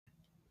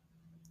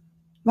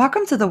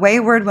Welcome to the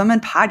Wayward Women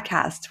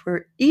podcast,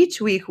 where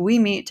each week we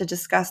meet to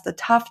discuss the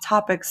tough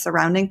topics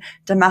surrounding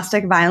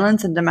domestic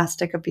violence and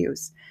domestic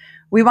abuse.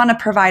 We want to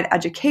provide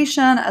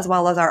education as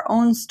well as our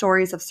own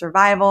stories of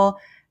survival,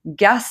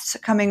 guests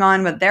coming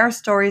on with their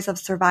stories of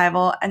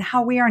survival, and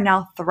how we are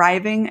now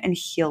thriving and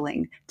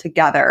healing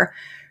together.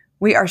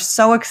 We are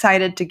so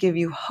excited to give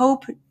you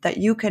hope that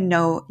you can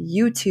know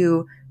you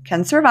too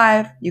can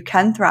survive, you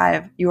can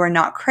thrive, you are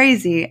not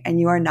crazy, and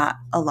you are not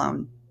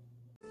alone.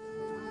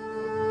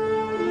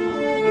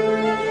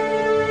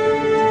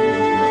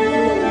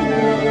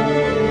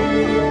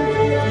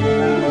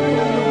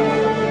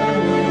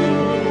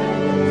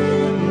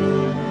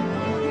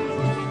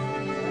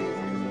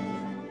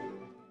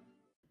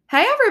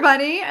 Hey,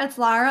 everybody, it's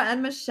Lara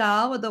and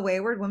Michelle with the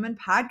Wayward Women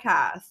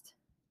podcast.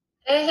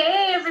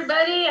 Hey,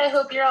 everybody. I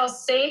hope you're all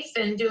safe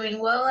and doing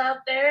well out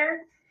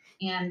there.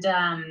 And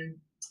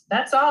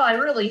that's all I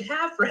really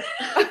have for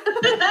except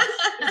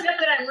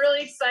that I'm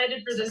really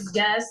excited for this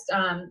guest.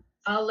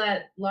 I'll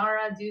let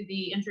Lara do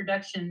the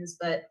introductions,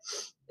 but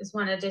just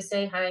wanted to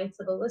say hi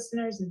to the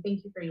listeners and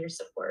thank you for your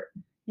support.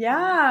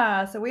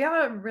 Yeah, so we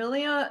have a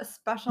really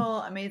special,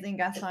 amazing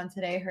guest on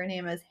today. Her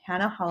name is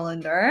Hannah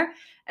Hollander,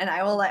 and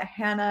I will let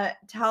Hannah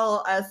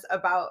tell us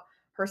about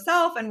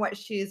herself and what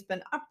she's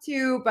been up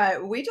to.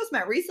 But we just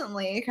met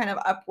recently, kind of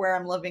up where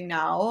I'm living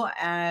now,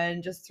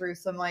 and just through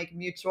some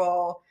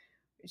mutual.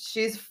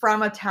 She's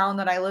from a town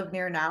that I live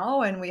near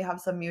now, and we have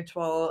some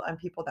mutual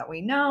people that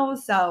we know.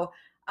 So,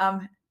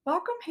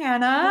 welcome,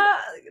 Hannah.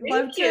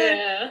 Thank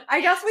you. I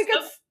guess we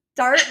could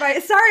start by.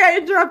 Sorry, I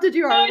interrupted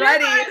you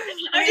already.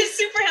 I'm just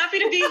super happy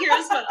to be here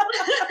as well.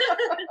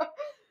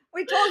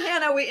 We told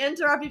Hannah we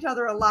interrupt each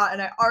other a lot,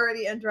 and I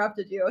already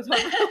interrupted you. So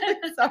I'm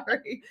really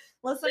sorry.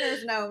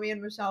 Listeners know me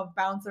and Michelle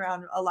bounce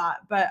around a lot,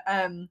 but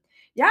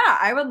yeah,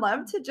 I would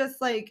love to just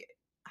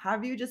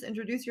have you just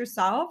introduce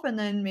yourself, and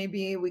then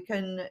maybe we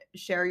can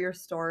share your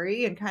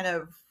story and kind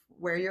of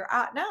where you're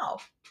at now.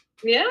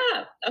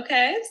 Yeah.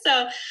 Okay.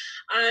 So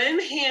I'm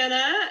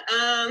Hannah.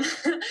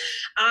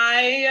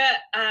 I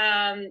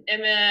am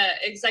an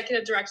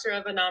executive director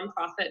of a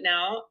nonprofit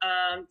now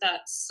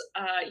that's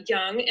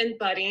young and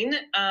budding.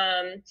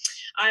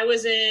 I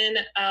was in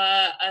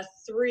a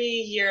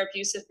 3-year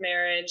abusive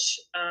marriage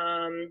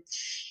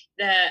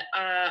that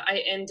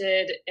I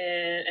ended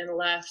and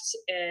left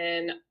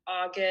in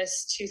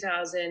August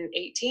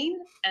 2018.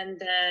 And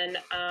then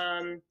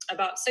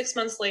about 6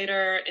 months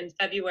later in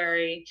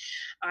February,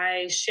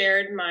 I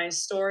shared my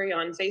story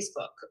on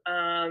Facebook.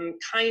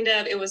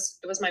 It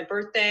was my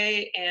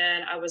birthday,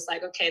 and I was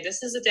like, okay,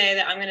 this is a day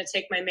that I'm going to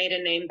take my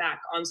maiden name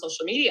back on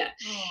social media.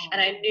 Aww.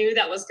 And I knew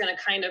that was going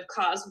to kind of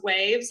cause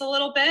waves a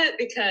little bit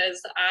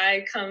because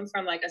I come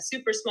from like a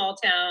super small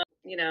town.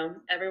 You know,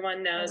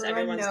 everyone knows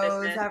everyone's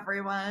business.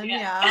 Everyone,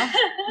 yeah.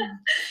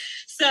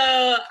 So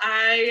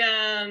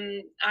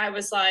I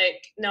was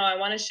like, no, I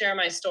want to share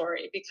my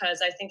story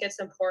because I think it's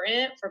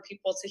important for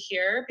people to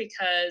hear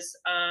because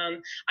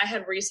I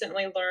had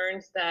recently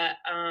learned that,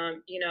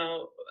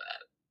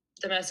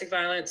 domestic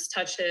violence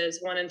touches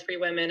 1 in 3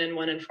 women and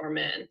 1 in 4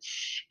 men.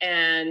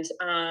 And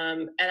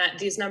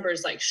these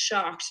numbers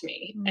shocked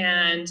me.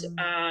 And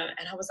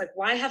I was like,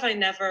 why have I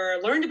never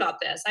learned about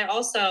this? I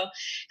also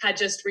had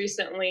just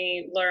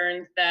recently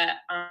learned that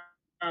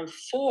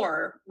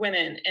 4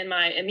 women in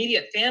my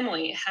immediate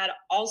family had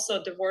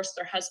also divorced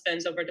their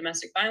husbands over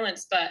domestic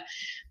violence, but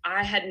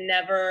I had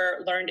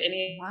never learned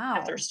any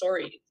of their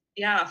stories.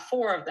 Yeah,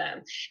 4 of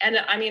them. And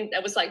I mean,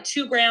 it was like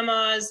 2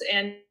 grandmas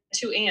and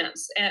 2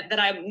 aunts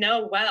that I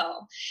know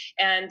well.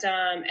 And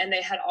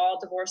they had all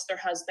divorced their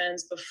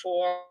husbands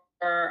before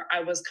I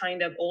was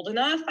kind of old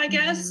enough, I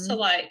guess, to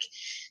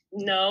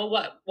know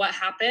what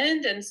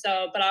happened. And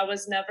so, but I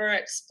was never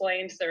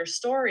explained their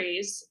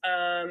stories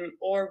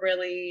or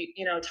really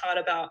taught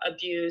about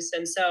abuse.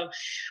 And so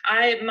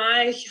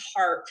my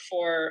heart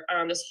for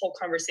this whole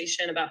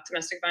conversation about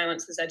domestic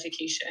violence is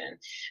education.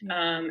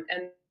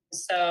 And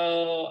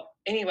so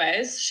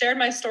anyways, shared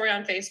my story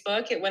on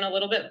Facebook. It went a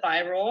little bit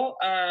viral.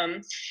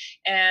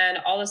 And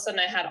all of a sudden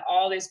I had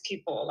all these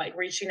people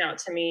reaching out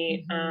to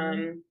me,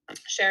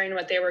 sharing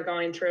what they were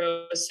going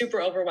through. It was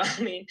super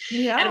overwhelming.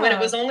 Yeah. And when it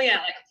was only at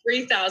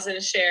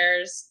 3,000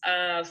 shares,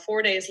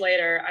 4 days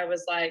later, I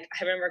was I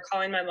remember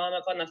calling my mom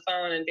up on the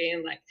phone and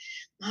being like,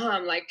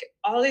 Mom,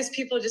 all these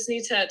people just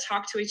need to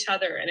talk to each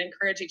other and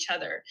encourage each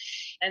other.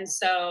 And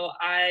so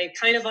I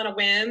kind of on a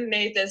whim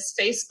made this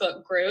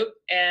Facebook group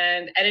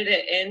and edited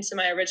it into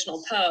my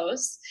original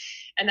post.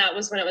 And that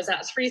was when it was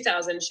at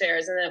 3,000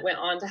 shares. And then it went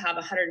on to have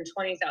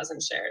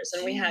 120,000 shares.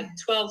 And we had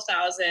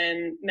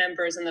 12,000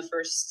 members in the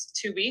first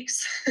 2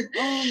 weeks.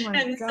 Oh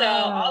my God. So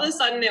all of a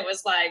sudden it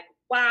was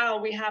wow,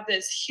 we have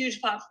this huge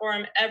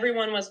platform.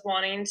 Everyone was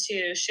wanting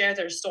to share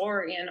their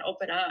story and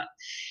open up.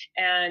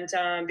 And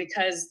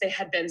because they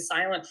had been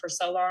silent for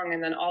so long.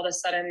 And then all of a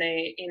sudden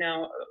they,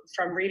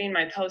 from reading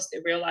my post, they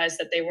realized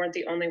that they weren't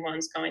the only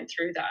ones going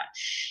through that.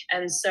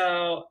 And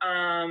so,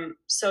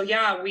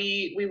 yeah,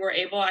 we were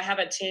able, I have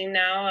a team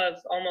now of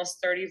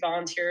almost 30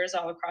 volunteers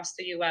all across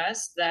the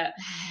US that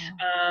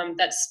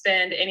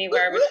spend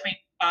anywhere between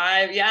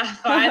 5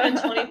 and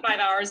 25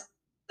 hours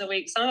a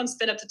week. Some of them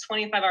spend up to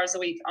 25 hours a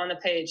week on the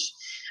page,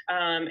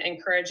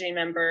 encouraging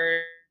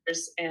members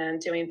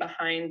and doing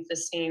behind the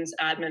scenes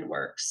admin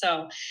work.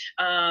 So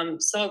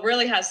it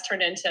really has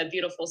turned into a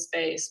beautiful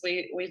space.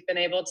 We've been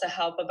able to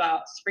help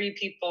about 3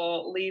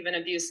 people leave an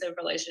abusive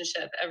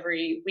relationship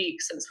every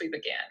week since we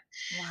began.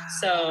 Wow.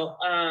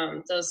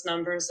 So those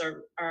numbers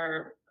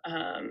are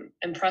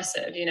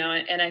impressive,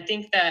 and I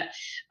think that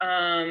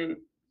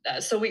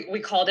so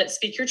we called it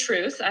Speak Your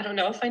Truth. I don't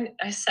know if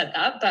I said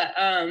that,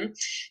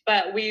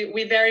 but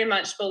we very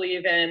much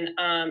believe in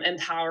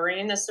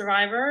empowering the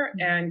survivor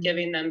and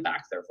giving them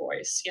back their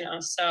voice,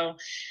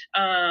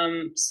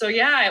 So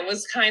yeah, it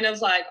was kind of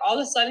like all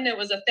of a sudden it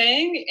was a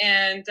thing,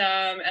 and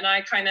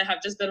I kind of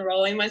have just been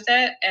rolling with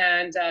it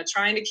and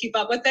trying to keep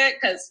up with it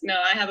because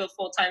I have a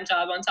full-time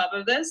job on top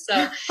of this.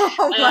 So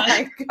oh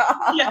my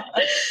God. Yeah.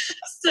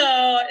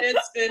 So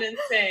it's been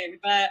insane,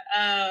 but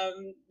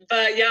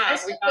yeah,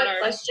 we got our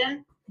question.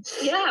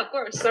 Yeah, of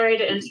course. Sorry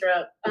to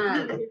interrupt.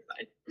 You're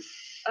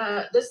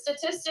fine. The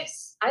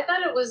statistics, I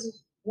thought it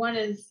was 1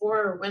 in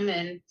 4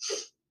 women.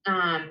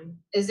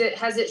 Has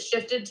it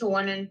shifted to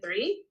 1 in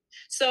 3?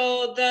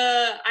 So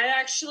I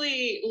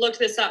actually looked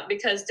this up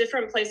because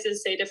different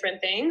places say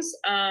different things.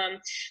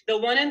 The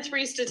 1 in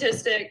 3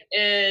 statistic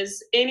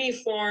is any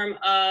form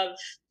of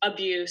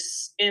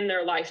abuse in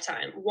their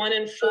lifetime. 1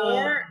 in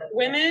 4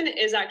 women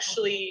is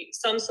actually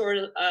some sort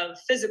of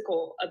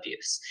physical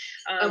abuse,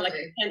 like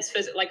intense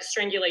like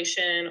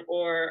strangulation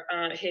or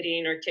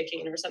hitting or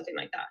kicking or something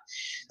like that.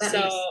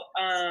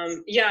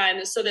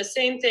 And so the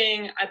same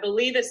thing, I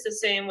believe it's the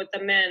same with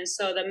the men.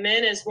 So the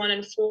men is 1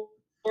 in 4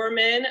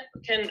 men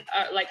can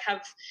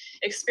have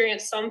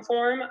experienced some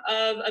form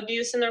of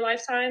abuse in their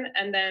lifetime,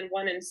 and then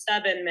 1 in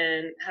 7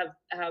 men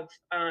have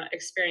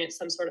experienced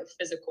some sort of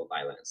physical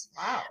violence.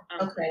 Wow.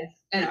 Okay,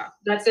 and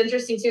that's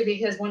interesting too,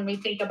 because when we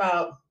think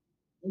about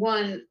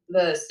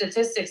the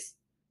statistics,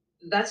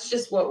 that's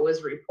just what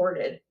was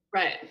reported,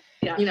 right?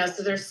 Yeah.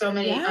 So there's so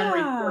many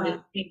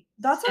unreported things.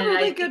 That's a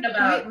really good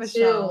point,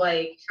 Michelle. Too,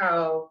 like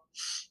how.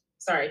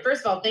 Sorry.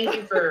 First of all, thank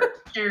you for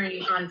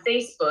sharing on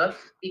Facebook,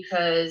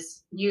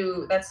 because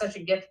that's such a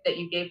gift that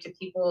you gave to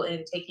people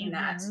in taking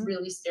that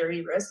really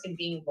scary risk and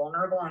being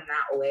vulnerable in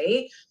that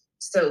way.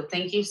 So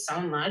thank you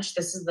so much.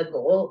 This is the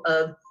goal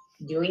of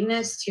doing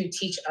this, to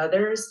teach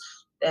others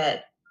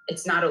that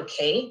it's not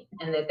okay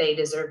and that they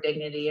deserve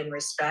dignity and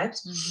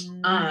respect.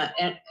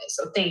 And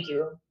so thank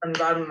you from the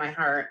bottom of my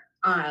heart.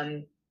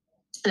 And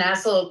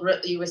also,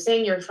 you were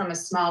saying you're from a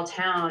small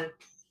town.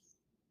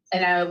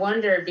 And I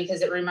wonder,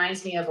 because it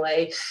reminds me of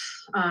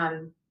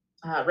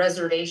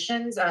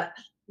reservations.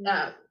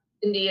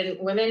 Indian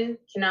women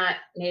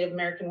Native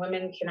American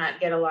women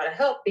cannot get a lot of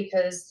help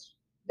because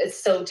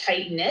it's so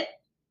tight knit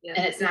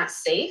and it's not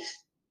safe.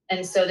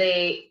 And so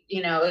they,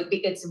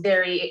 it's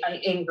very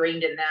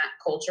ingrained in that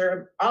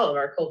culture, all of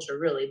our culture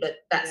really, but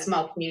that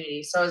small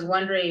community. So I was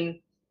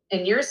wondering,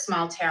 in your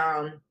small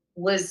town,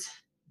 was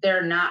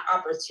there not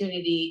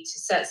opportunity to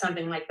set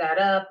something like that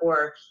up,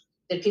 or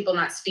did people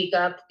not speak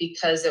up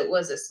because it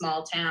was a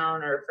small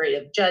town or afraid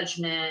of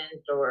judgment?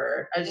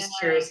 Or I'm just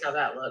curious how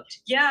that looked.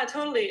 Yeah,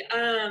 totally.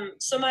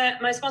 So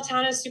my small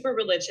town is super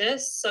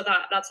religious. So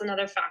that's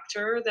another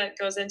factor that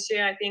goes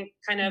into, I think,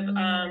 kind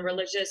of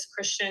religious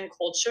Christian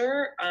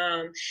culture.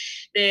 And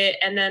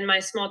then my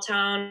small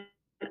town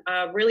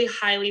really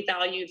highly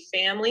valued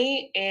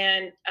family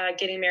and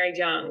getting married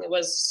young. It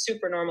was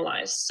super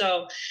normalized.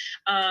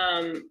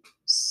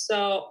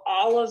 So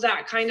all of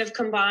that kind of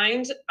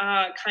combined,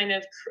 I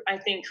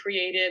think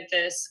created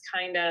this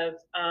kind of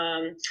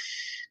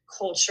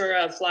culture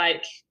of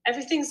like,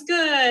 everything's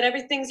good,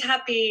 everything's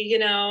happy,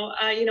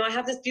 I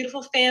have this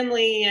beautiful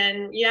family,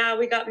 and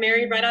we got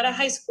married right out of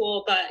high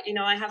school, but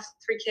I have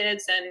 3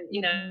 kids, and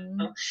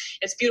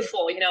it's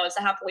beautiful, it's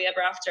a happily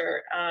ever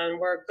after.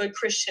 We're a good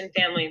Christian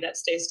family that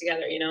stays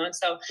together, and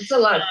so it's a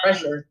lot of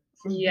pressure.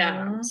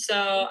 Yeah.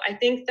 So I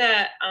think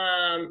that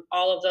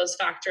all of those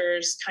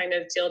factors kind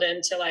of dealt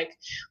into like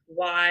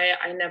why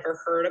I never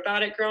heard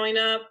about it growing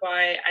up,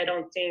 why I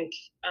don't think,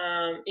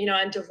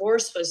 and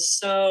divorce was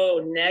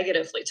so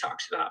negatively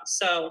talked about.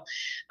 So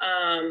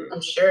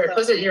I'm sure.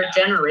 Was it your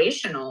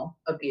generational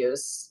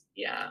abuse?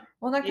 Yeah.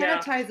 Well, that kind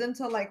of ties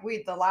into like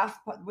we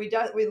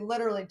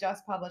literally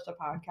just published a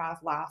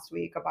podcast last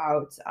week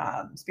about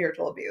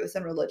spiritual abuse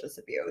and religious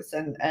abuse.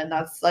 And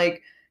that's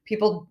like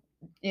people,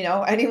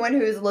 anyone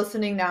who is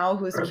listening now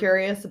who's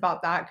curious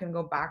about that can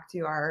go back to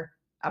our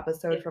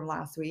episode from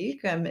last week.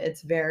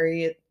 It's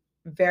very,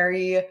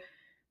 very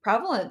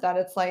prevalent that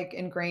it's like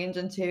ingrained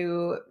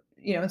into,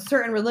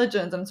 certain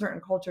religions and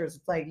certain cultures.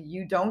 It's like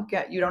you don't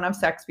have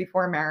sex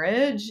before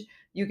marriage.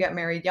 You get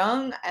married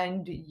young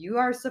and you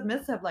are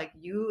submissive. Like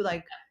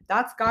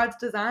that's God's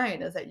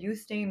design, is that you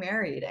stay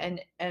married.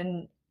 And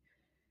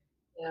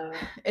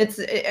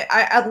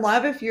I'd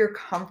love if you're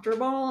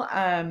comfortable,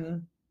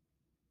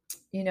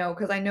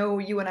 because I know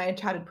you and I had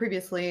chatted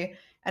previously,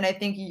 and I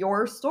think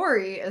your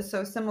story is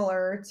so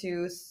similar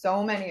to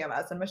so many of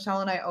us. And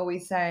Michelle and I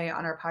always say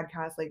on our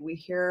podcast, like we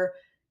hear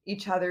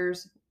each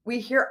other's we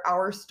hear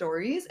our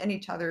stories and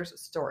each other's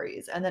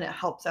stories, and then it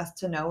helps us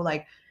to know,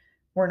 like,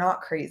 we're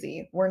not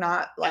crazy. We're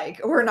not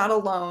like, we're not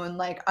alone.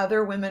 Like,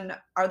 other women,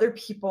 other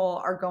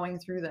people are going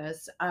through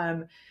this.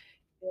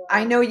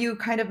 I know you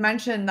kind of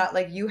mentioned that,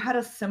 like, you had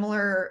a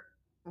similar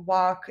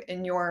walk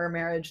in your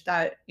marriage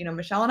that, you know,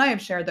 Michelle and I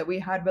have shared, that we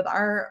had with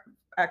our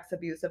ex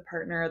abusive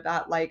partner,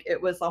 that, like,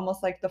 it was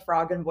almost like the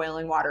frog in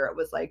boiling water. It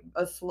was like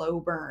a slow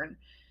burn.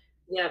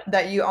 Yeah.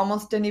 That you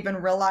almost didn't even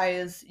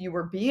realize you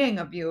were being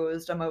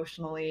abused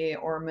emotionally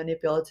or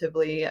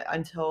manipulatively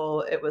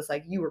until it was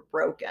like you were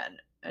broken.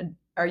 And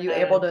are you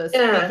able to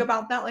speak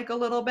about that, like, a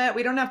little bit?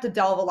 We don't have to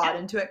delve a lot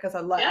into it, because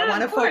I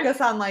want to focus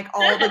on, like,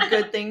 all the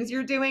good things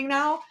you're doing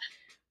now.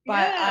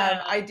 But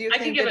I do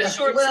think I can give a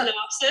short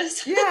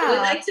synopsis. Yeah. We'd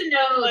like to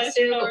know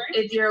too,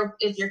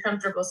 if you're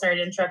comfortable. Sorry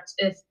to interrupt.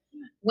 If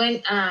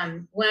when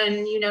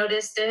you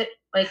noticed it,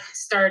 like,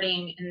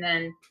 starting, and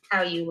then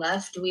how you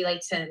left, we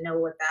like to know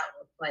what that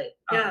looked like.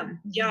 Totally.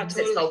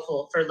 It's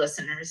helpful for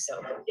listeners.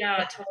 So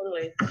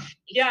totally.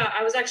 Yeah,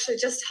 I was actually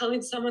just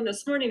telling someone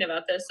this morning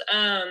about this.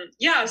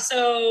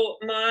 So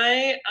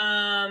my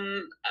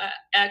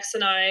ex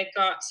and I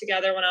got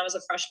together when I was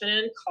a freshman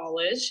in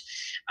college,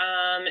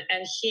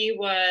 and he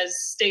was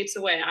states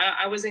away.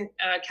 I was in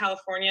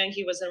California, and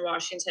he was in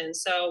Washington.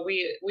 So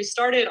we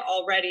started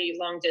already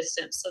long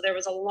distance. So there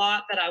was a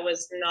lot that I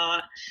was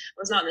not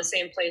in the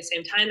same place,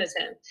 same time as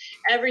him.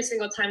 Every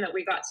single time that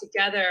we got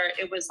together,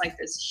 it was like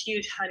this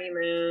huge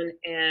honeymoon,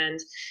 and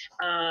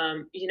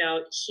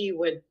he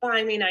would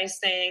buy me nice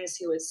things.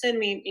 He would send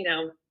me,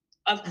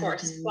 of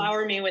course,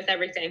 flower me with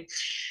everything.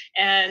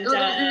 And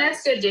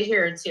that's good to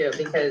hear too,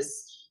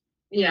 because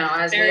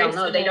as we all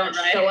know, they don't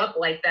show up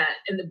like that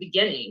in the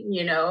beginning.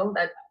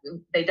 That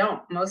they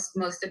don't.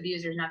 Most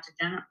abusers, not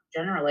to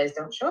generalize,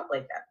 don't show up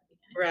like that.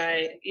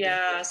 Right.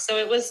 Yeah. So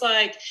it was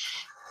like,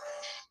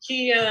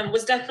 he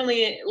was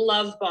definitely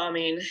love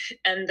bombing,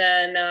 and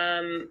then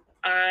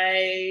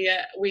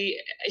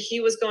he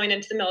was going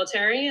into the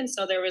military, and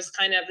so there was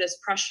kind of this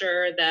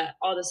pressure that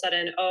all of a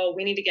sudden,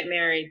 we need to get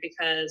married,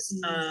 because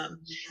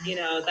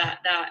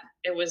that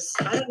it was,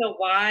 I don't know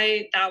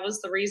why that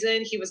was the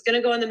reason. He was going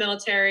to go in the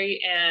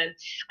military, and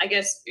I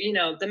guess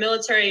the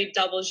military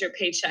doubles your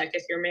paycheck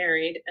if you're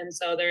married, and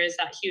so there is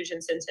that huge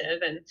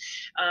incentive, and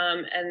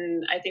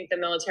I think the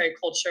military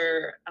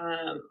culture,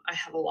 I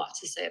have a lot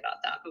to say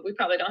about that, but we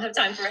probably don't have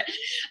time for it.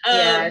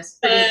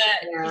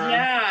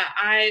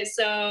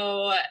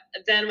 So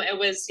then it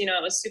was,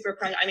 it was super,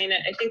 I mean,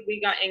 I think we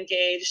got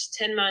engaged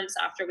 10 months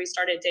after we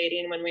started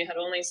dating, when we had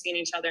only seen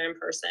each other in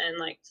person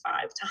like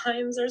 5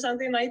 times or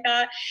something like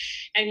that.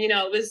 And,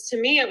 it was, to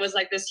me, it was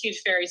like this huge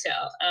fairy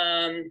tale.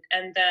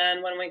 And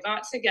then when we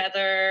got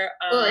together.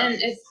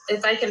 And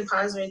if I can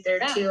pause right there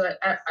too,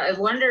 I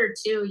wonder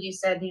too, you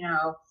said,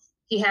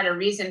 he had a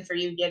reason for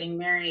you getting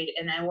married.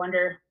 And I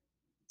wonder,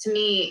 to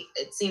me,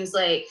 it seems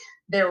like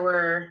there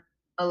were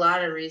a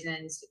lot of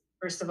reasons.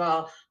 First of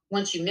all,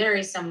 once you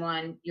marry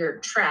someone, you're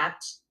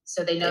trapped.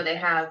 So they know they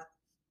have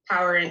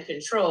power and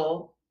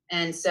control.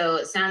 And so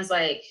it sounds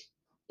like,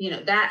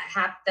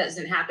 that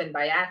doesn't happen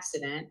by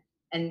accident.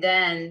 And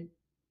then,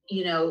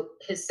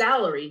 his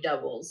salary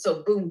doubles.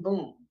 So boom,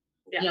 boom.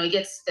 He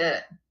gets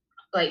to,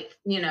 like,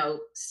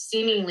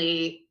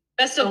 seemingly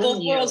best of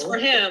both worlds for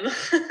him.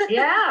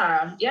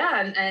 Yeah.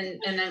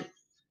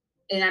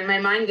 And my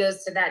mind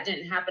goes to that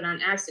didn't happen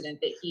on accident,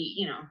 that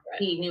he,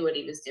 he knew what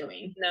he was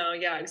doing. No,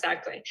 yeah,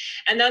 exactly.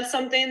 And that's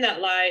something that,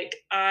 like,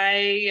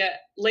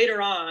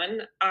 later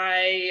on,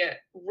 I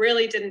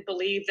really didn't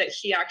believe that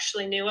he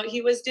actually knew what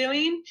he was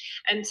doing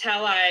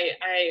until I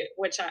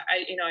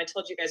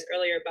told you guys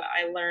earlier, but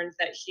I learned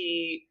that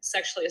he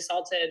sexually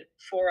assaulted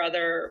 4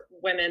 other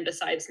women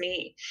besides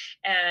me.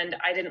 And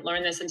I didn't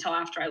learn this until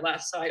after I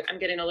left. So I'm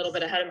getting a little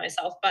bit ahead of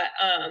myself, but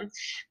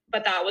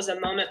that was a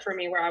moment for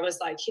me where I was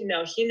like, he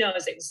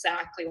knows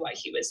exactly what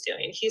he was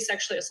doing. He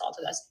sexually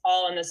assaulted us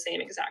all in the same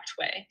exact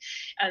way.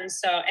 And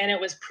it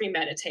was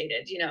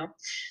premeditated,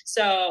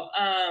 So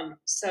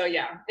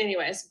yeah,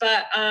 anyways,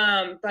 but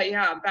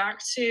yeah, back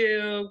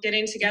to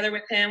getting together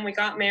with him. We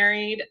got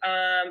married.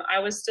 I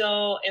was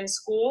still in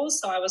school,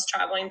 so I was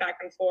traveling back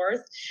and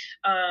forth,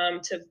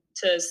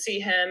 to see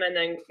him and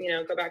then,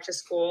 go back to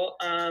school.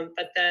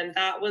 But then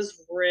that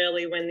was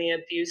really when the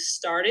abuse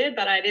started,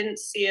 but I didn't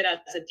see it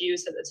as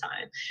abuse at the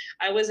time.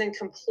 I was in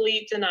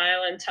complete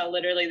denial until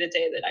literally the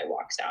day that I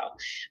walked out.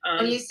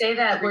 When you say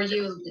that, were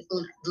you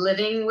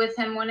living with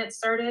him when it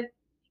started?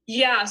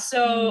 Yeah.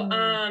 So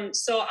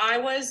I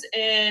was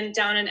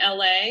down in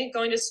LA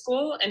going to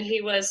school, and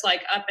he was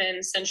like up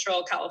in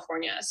Central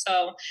California.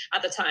 So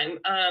at the time,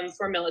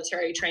 for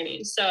military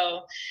training.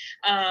 So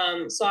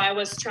I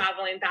was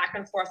traveling back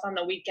and forth on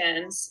the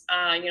weekends,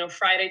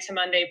 Friday to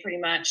Monday, pretty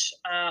much,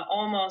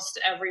 almost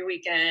every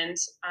weekend,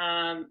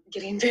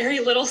 getting very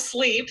little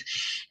sleep.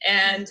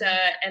 And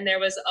there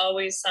was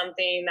always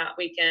something that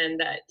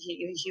weekend that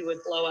he would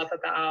blow up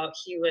about.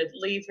 He would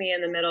leave me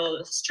in the middle of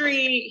the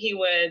street. He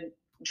would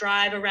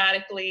drive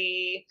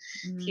erratically.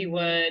 He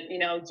would,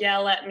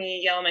 yell at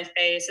me, yell in my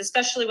face,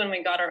 especially when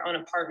we got our own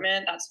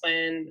apartment. That's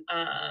when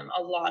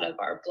a lot of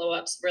our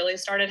blowups really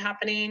started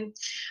happening.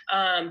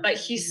 But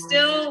he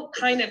still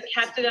kind of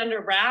kept it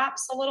under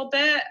wraps a little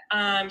bit.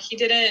 He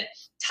didn't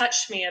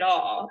touch me at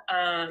all.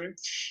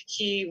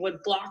 He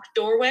would block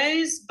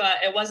doorways, but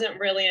it wasn't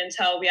really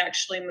until we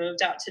actually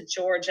moved out to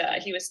Georgia.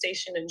 He was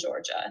stationed in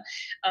Georgia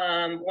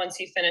once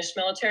he finished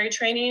military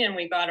training, and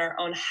we got our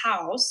own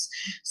house.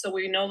 So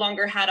we no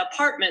longer had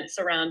apartments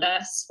around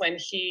us when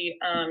he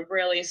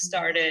really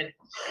started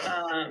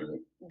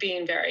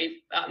being very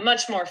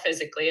much more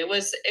physically. It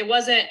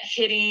wasn't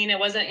hitting. It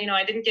wasn't,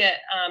 I didn't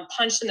get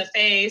punched in the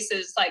face.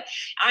 It's like,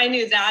 I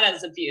knew that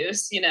as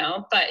abuse,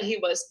 but he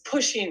was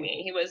pushing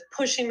me. He was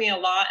pushing me a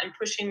lot and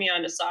pushing me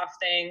onto soft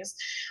things,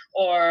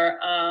 or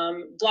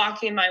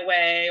blocking my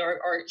way,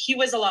 or he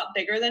was a lot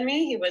bigger than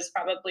me. He was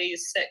probably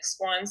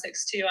 6'1",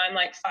 6'2". I'm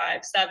like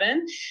 5'7".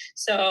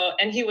 So,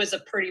 and he was a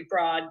pretty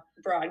broad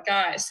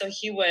guy. So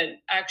he would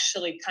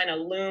actually kind of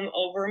loom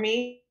over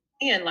me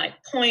and like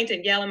point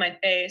and yell in my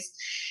face.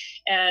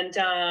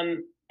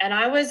 And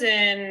I was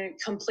in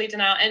complete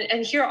denial,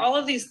 and hear all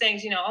of these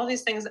things, all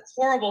these things,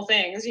 horrible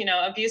things,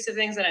 abusive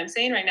things that I'm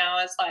saying right now.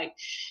 Is like,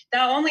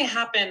 that only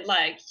happened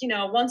like,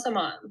 once a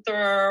month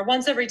or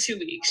once every 2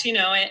 weeks,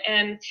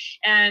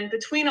 and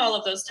between all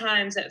of those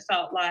times, it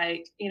felt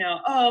like,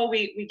 oh,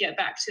 we get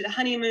back to the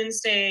honeymoon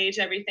stage.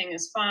 Everything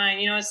is fine.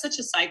 It's such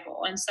a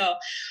cycle. And so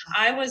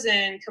I was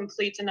in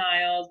complete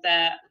denial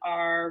that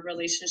our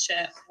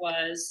relationship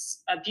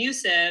was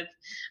abusive.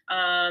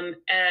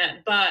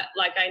 But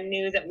like, I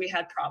knew that we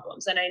had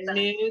problems, and I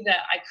knew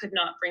that I could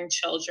not bring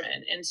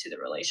children into the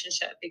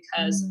relationship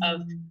because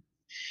of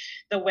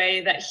the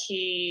way that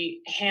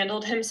he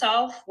handled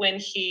himself when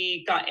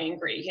he got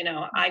angry.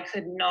 I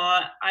could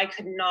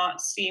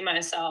not see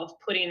myself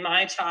putting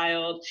my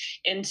child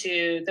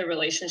into the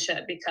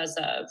relationship because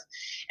of,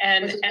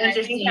 and I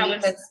think that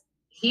was,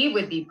 he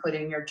would be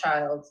putting your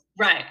child.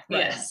 Right.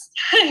 Yes,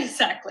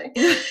 exactly.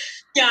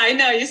 Yeah, I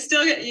know.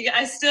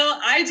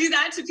 I do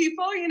that to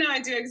people, I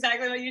do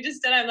exactly what you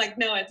just did. I'm like,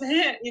 no, it's a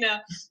hit,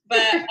 but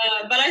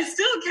I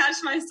still catch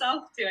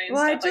myself doing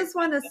well, stuff. I just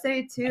want to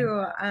say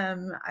too,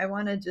 I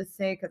want to just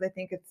say, cause I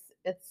think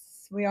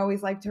we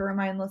always like to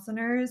remind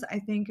listeners, I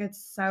think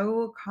it's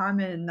so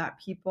common that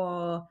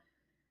people,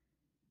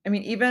 I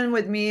mean, even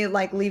with me,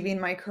 like leaving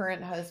my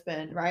current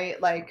husband,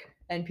 right? Like,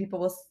 and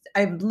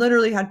I've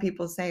literally had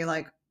people say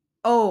like,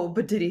 oh,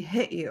 but did he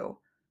hit you?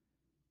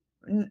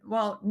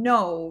 Well,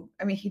 no,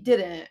 I mean, he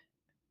didn't.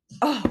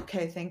 Oh,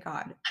 okay, thank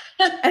God.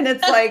 And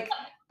it's like,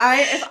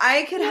 if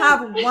I could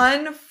have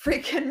one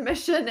freaking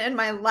mission in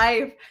my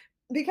life,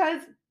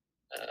 because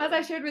as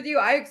I shared with you,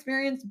 I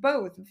experienced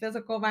both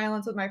physical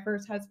violence with my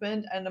first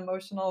husband and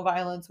emotional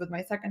violence with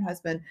my second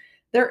husband.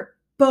 They're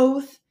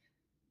both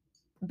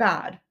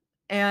bad.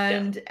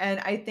 And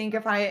I think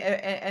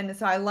and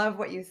so I love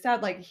what you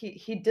said, like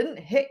he didn't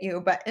hit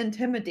you, but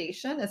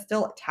intimidation is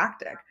still a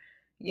tactic.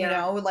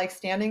 Like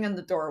standing in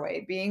the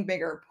doorway, being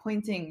bigger,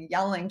 pointing,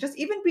 yelling, just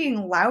even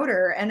being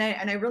louder. And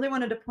I really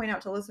wanted to point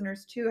out to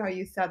listeners too how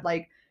you said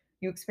like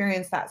you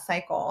experienced that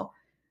cycle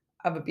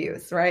of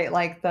abuse, right?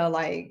 Like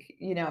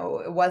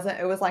it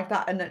was like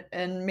that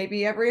and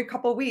maybe every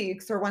couple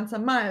weeks or once a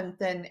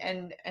month.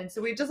 And so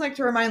we just like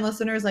to remind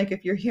listeners, like,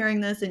 if you're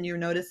hearing this and you're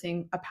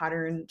noticing a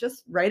pattern,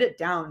 just write it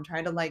down.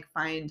 Try to like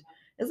find,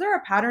 is there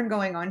a pattern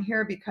going on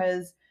here?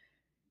 Because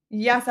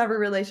yes, every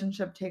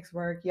relationship takes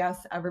work.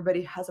 Yes,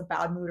 everybody has a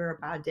bad mood or a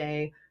bad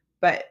day,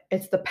 but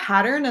it's the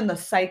pattern and the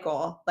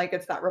cycle, like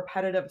it's that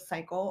repetitive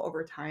cycle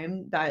over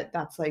time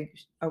that's like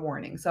a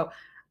warning. So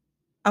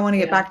I want to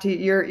get back to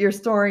your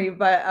story,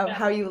 but of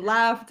how you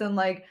left and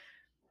like,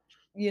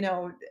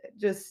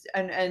 just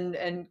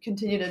and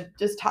continue to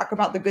just talk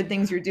about the good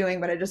things you're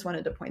doing. But I just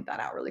wanted to point that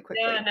out really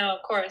quickly. Yeah, no,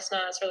 of course. No,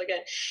 that's really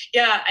good.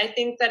 Yeah, I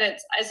think that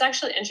it's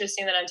actually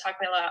interesting that I'm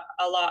talking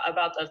a lot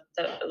about the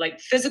like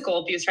physical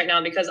abuse right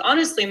now, because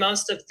honestly,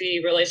 most of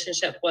the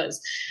relationship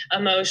was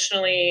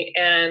emotionally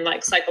and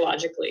like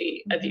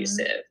psychologically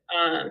abusive.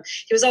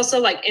 He was also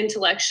like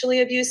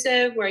intellectually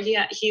abusive, where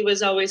he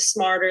was always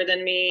smarter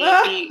than me.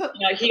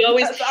 He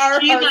always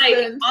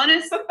like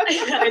honestly,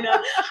 I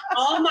know,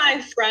 all my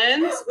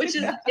friends, which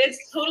is it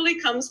totally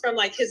comes from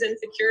like his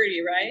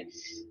insecurity, right?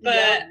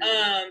 But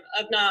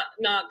of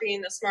not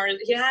being the smartest.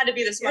 He had to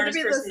be the smartest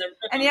person in the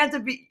room. And he had to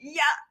be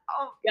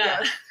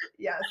yes.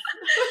 Yeah.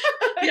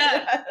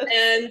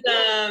 And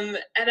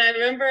I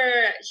remember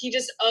he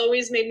just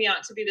always made me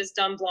out to be this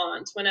dumb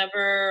blonde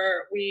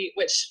whenever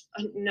which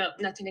no,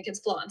 nothing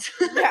against blondes.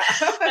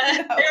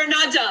 They're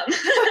not dumb.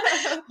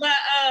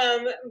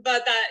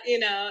 But that,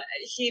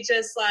 he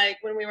just like,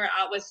 when we were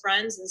out with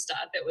friends and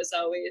stuff, it was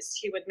always,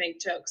 he would make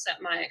jokes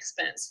at my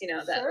expense,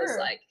 that was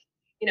like,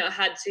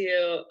 had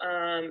to,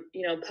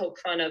 poke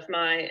fun of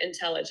my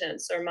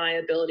intelligence or my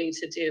ability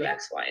to do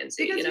X, Y, and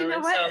Z. Because you know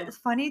what? So, it's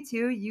funny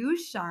too. You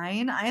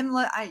shine.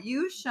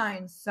 You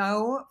shine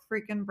so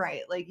freaking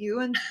bright. Like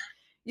you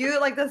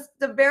like this,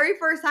 the very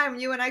first time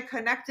you and I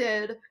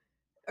connected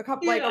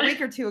a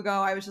week or two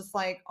ago, I was just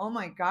like, oh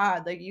my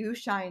God, like you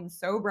shine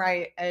so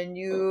bright and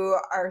you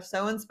are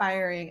so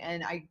inspiring.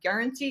 And I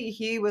guarantee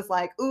he was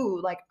like,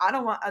 ooh, like I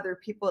don't want other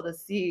people to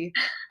see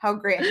how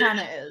great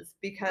Hannah is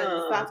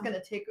because that's going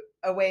to take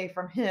away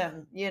from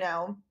him, you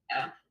know?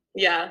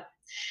 Yeah,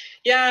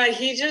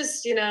 he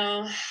just,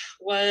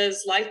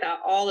 was like that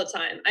all the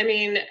time. I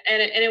mean,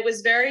 and it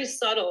was very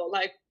subtle.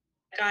 Like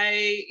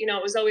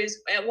it was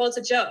always, well, it's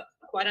a joke.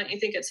 Why don't you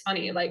think it's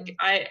funny? Like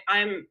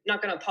I'm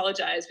not going to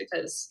apologize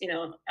because,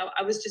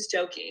 I was just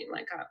joking.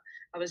 Like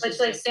I was just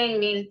like saying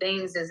mean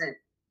things isn't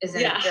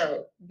a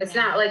joke. It's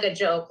not like a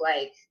joke.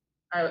 Like,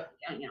 I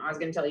was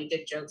going to tell you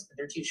dick jokes, but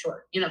they're too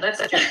short.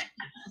 That's a joke.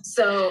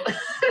 So,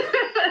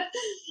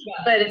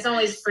 but it's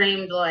always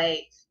framed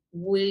like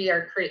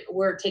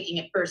we're taking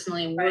it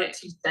personally and we're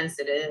too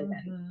sensitive.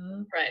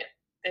 Right.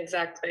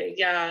 Exactly.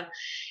 Yeah.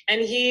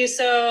 And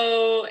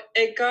so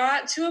it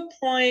got to a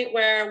point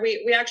where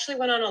we actually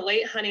went on a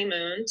late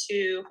honeymoon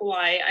to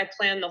Hawaii. I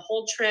planned the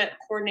whole trip,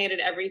 coordinated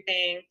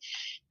everything.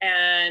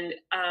 And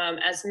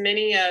as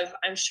many of,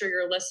 I'm sure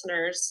your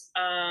listeners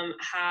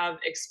have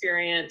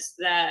experienced,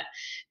 that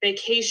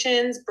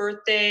vacations,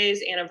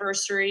 birthdays,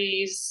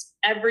 anniversaries,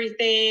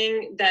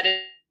 everything that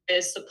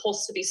is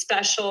supposed to be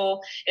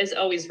special is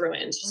always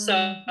ruined.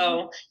 So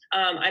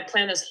I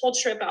planned this whole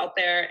trip out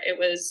there. It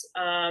was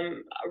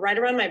right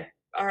around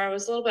I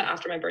was a little bit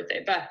after my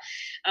birthday, but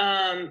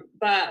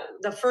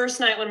the first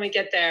night when we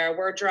get there,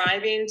 we're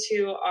driving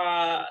to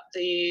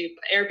the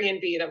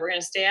Airbnb that we're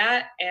going to stay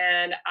at,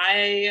 and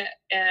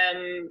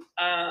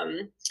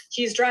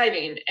he's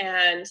driving,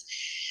 and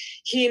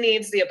he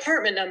needs the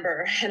apartment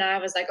number. And I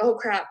was like, oh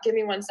crap, give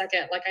me 1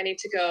 second. Like I need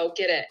to go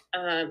get it,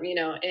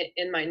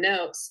 in my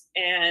notes.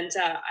 And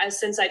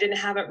since I didn't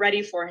have it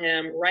ready for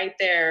him right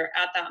there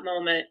at that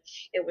moment,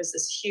 it was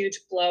this huge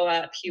blow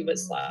up. He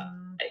was like,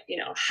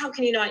 how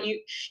can you not,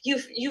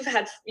 you've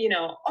had,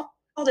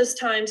 all this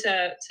time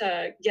to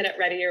get it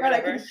ready or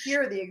whatever. I can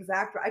hear the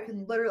exact, I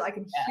can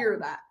hear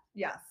that.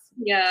 Yes.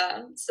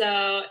 Yeah.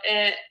 So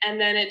and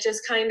then it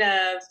just kind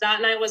of,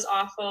 that night was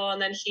awful. And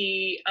then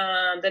he,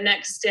 the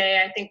next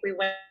day, I think we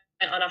went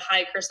on a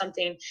hike or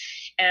something.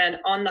 And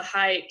on the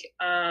hike,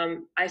 I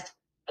felt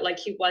like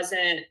he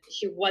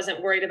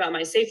wasn't worried about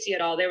my safety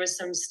at all. There was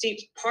some steep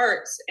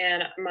parts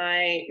and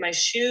my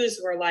shoes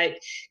were like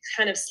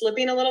kind of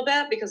slipping a little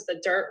bit because the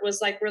dirt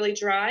was like really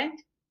dry.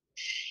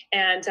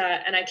 And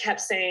I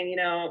kept saying,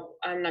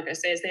 I'm not going to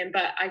say his name,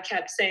 but I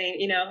kept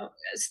saying,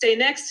 stay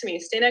next to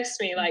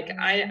me. Like,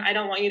 I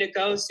don't want you to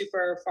go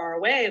super far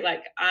away.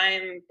 Like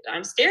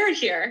I'm scared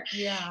here.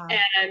 Yeah.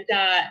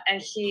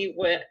 And he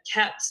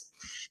kept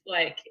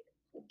like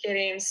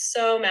getting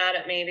so mad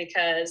at me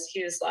because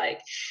he was like,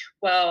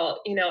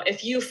 well,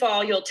 if you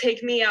fall, you'll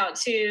take me out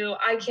too.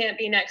 I can't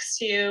be next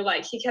to you.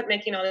 Like he kept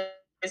making all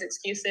these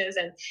excuses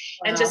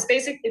and just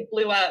basically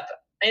blew up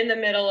in the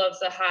middle of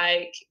the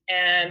hike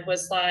and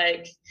was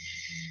like,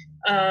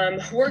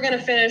 we're going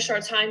to finish our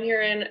time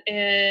here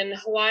in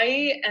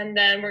Hawaii and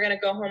then we're going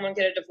to go home and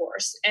get a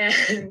divorce.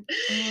 And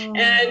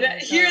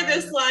hear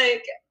this,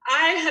 like,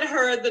 I had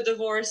heard the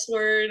divorce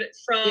word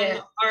from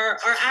our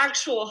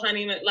actual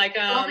honeymoon. Like,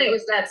 it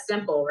was that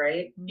simple,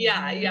 right?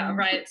 Yeah,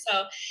 right.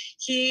 So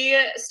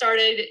he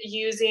started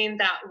using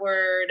that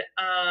word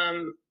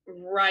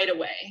right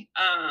away.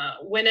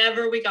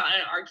 Whenever we got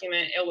in an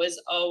argument, it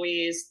was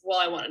always, well,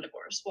 I want a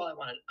divorce. Well,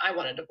 I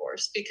want a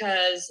divorce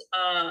because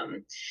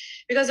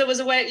it was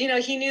a way,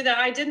 he knew that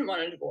I didn't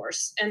want a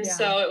divorce. And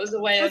so it was a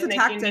way of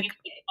making me take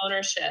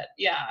ownership,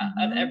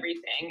 of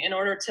everything in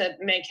order to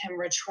make him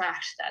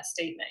retract that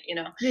statement,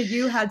 Yeah,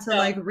 you had to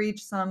like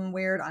reach some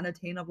weird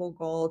unattainable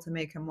goal to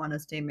make him want to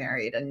stay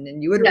married. And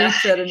then you would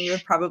reach it and you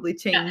would probably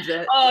change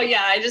it. Oh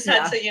yeah. I just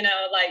had to,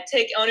 like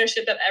take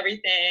ownership of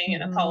everything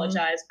and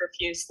apologize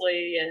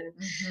profusely. And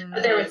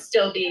but there would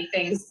still be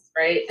things,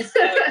 right?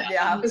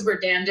 Yeah. Because we're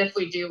damned if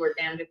we do, we're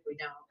damned if we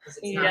don't. Because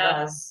it's not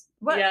us.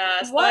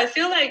 So I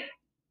feel like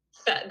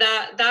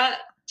that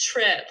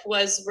trip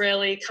was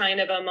really kind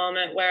of a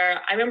moment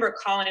where I remember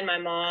calling my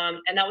mom,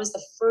 and that was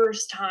the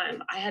first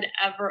time I had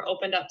ever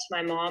opened up to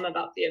my mom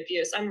about the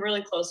abuse. I'm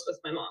really close with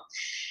my mom.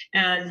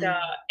 And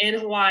in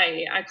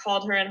Hawaii, I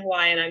called her in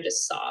Hawaii and I'm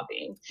just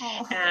sobbing.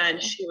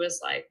 And she was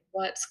like,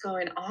 what's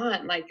going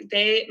on? Like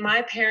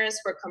my parents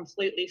were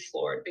completely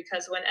floored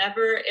because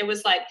whenever it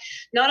was like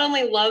not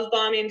only love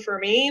bombing for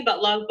me,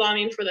 but love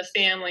bombing for the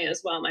family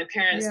as well. My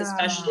parents,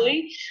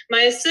 especially.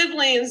 My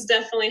siblings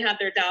definitely had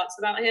their doubts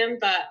about him,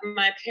 but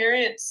my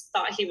parents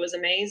thought he was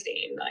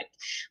amazing. Like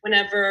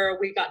whenever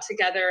we got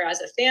together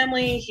as a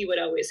family, he would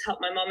always help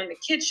my mom in the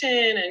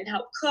kitchen and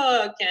help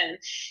cook. And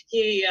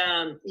he,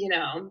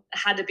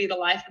 had to be the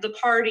life of the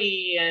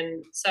party.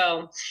 And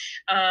so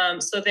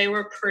they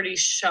were pretty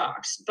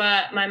shocked.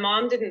 But my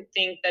mom didn't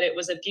think that it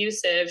was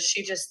abusive.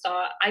 She just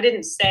thought, I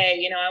didn't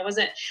say,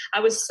 I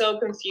was so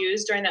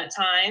confused during that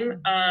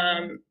time,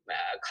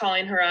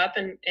 calling her up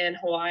in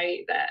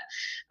Hawaii that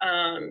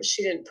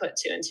she didn't put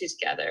two and two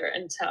together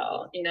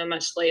until,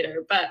 much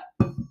later.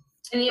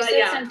 And you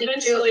said something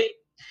eventually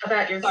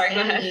about your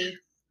family.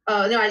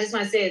 Oh, no, I just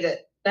want to say that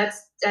that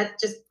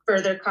just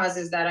further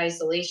causes that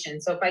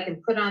isolation. So if I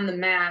can put on the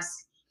mask,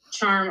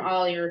 charm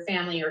all your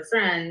family or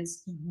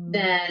friends,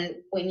 then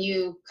when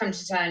you come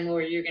to a time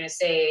where you're going to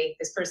say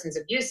this person's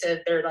abusive,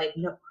 they're like,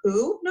 no,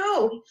 who?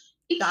 No,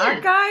 he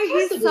That can't. guy,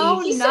 he's so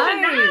He's nice. so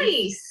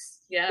nice.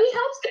 Yeah. He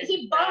helps.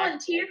 He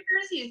volunteers.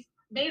 He's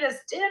made us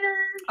dinner.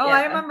 Oh,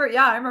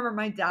 yeah. I remember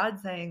my dad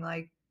saying,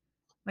 like,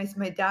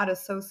 my dad is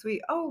so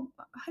sweet. Oh,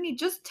 honey,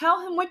 just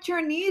tell him what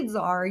your needs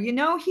are. You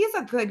know, he's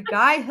a good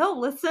guy. He'll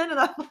listen. And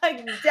I'm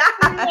like,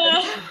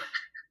 Dad,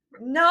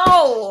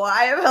 no,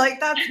 I'm like,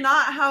 that's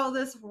not how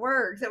this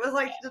works. It was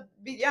like,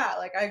 yeah,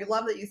 like, I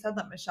love that you said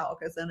that, Michelle,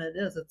 because then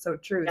it's so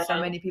true. Yeah. So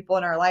many people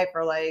in our life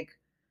are like,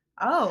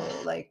 oh,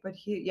 like, but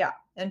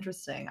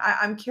interesting.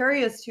 I'm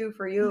curious too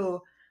for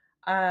you.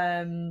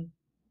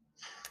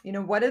 You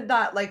know, what did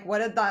that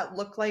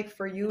look like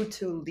for you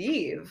to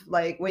leave?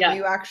 Like when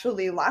you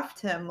actually left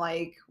him,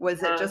 like,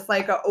 was it just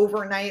like a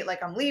overnight,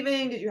 like, I'm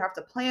leaving? Did you have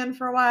to plan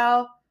for a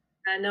while?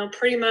 No,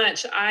 pretty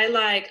much.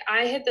 I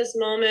hit this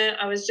moment.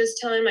 I was just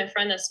telling my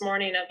friend this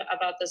morning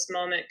about this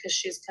moment because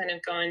she's kind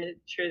of going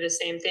through the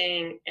same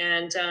thing.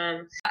 And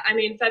I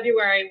mean,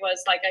 February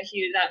was like a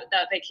huge,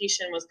 that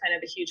vacation was kind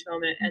of a huge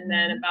moment. And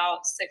then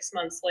about 6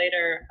 months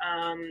later,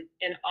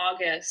 in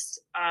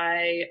August,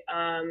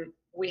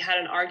 we had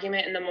an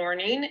argument in the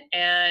morning,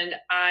 and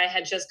I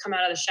had just come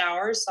out of the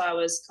shower, so I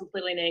was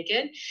completely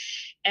naked.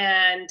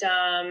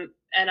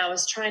 And I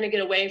was trying to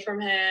get away from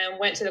him,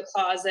 went to the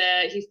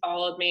closet. He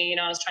followed me, you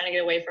know, I was trying to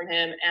get away from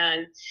him.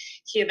 And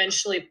he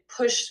eventually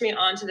pushed me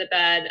onto the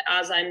bed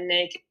as I'm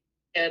naked,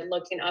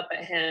 looking up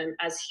at him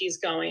as he's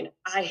going,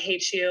 I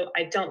hate you.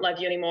 I don't love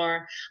you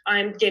anymore.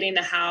 I'm getting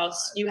the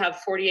house. You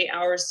have 48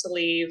 hours to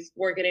leave.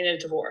 We're getting a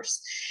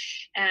divorce.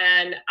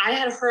 And I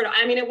had heard,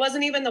 I mean, it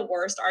wasn't even the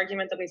worst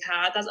argument that we've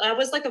had. That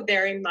was like a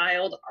very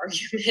mild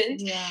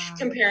argument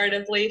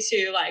comparatively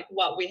to like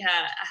what we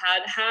had,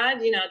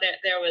 you know,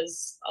 there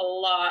was a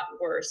lot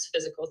worse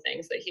physical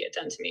things that he had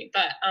done to me.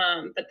 But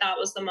that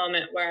was the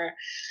moment where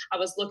I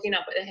was looking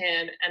up at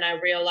him and I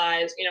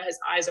realized, you know, his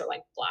eyes are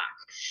like black.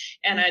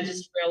 And I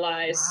just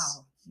realized,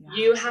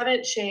 you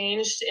haven't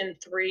changed in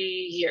 3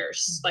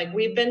 years. Like,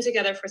 we've been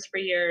together for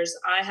 3 years.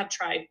 I have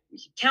tried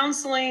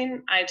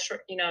counseling.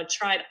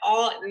 Tried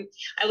all.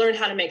 I learned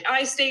how to make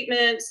I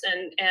statements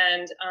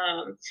and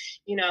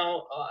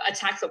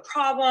attack the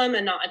problem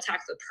and not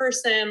attack the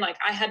person. Like,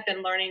 I had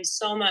been learning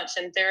so much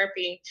in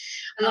therapy.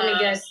 And let me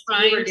guess,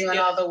 you were doing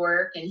all the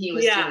work and he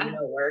was doing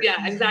no work.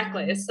 Yeah,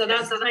 exactly. So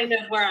that's kind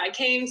of where I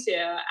came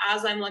to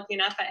as I'm looking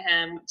up at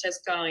him,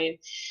 just going,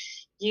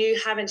 you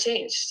haven't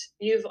changed.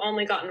 You've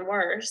only gotten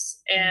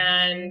worse.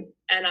 And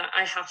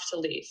I have to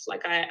leave.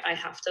 Like, I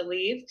have to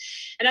leave.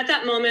 And at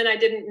that moment, I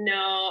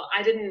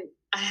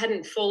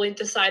hadn't fully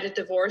decided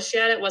divorce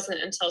yet. It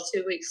wasn't until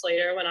 2 weeks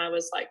later when I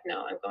was like,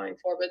 no, I'm going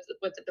forward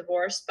with the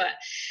divorce. But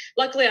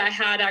luckily I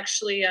had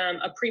actually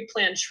a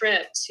pre-planned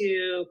trip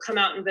to come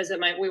out and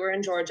visit we were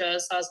in Georgia.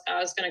 So I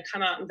was going to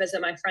come out and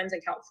visit my friends in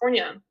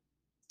California.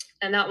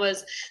 And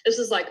this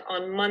was like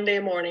on Monday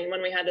morning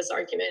when we had this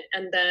argument.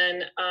 And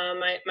then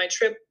my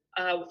trip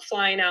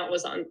flying out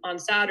was on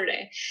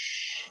Saturday.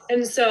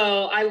 And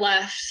so I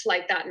left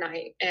like that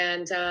night,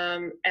 and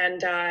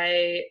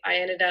I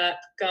ended up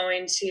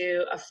going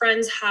to a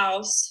friend's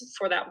house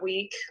for that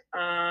week.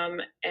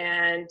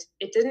 And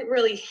it didn't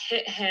really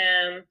hit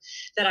him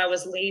that I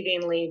was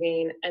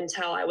leaving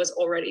until I was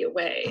already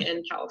away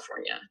in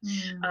California.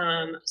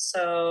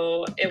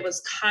 So it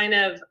was kind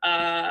of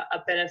a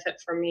benefit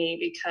for me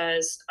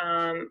because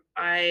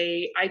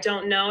I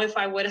don't know if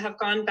I would have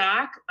gone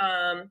back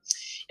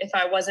if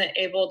I wasn't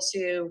able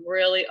to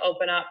really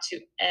open up to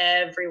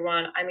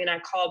everyone. I mean, I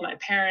called my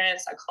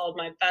parents, I called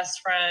my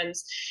best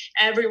friends.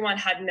 Everyone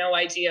had no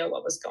idea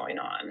what was going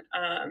on.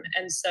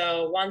 And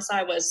so once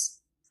I was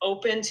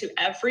open to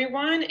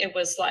everyone, it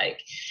was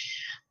like,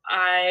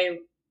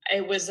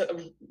 it was a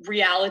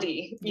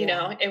reality, you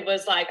know. It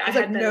was like I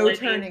had been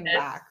living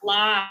this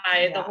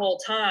lie the whole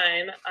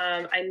time.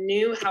 I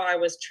knew how I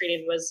was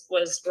treated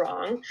was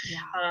wrong.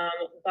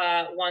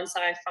 But once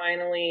I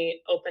finally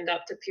opened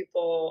up to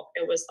people,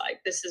 it was like,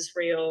 this is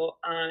real.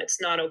 It's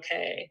not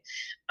okay.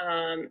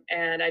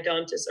 And I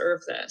don't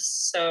deserve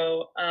this.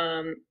 So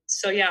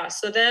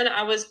then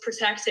I was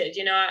protected.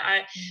 You know,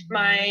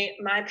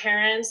 my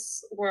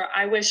parents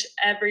I wish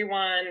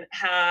everyone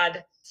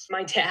had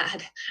my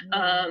dad,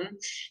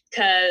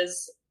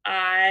 because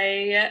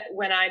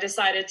when I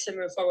decided to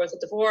move forward with the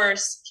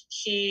divorce,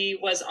 he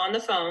was on the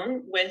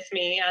phone with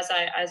me as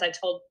I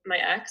told my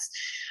ex.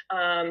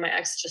 My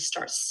ex just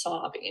starts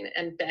sobbing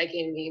and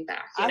begging me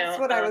back. That's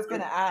what I was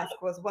going to ask.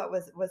 What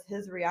was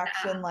his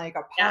reaction like?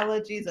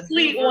 Apologies and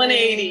complete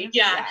 180.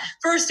 Yeah.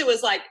 First, it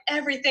was like,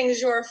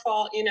 everything's your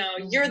fault. You know,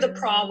 you're the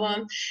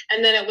problem.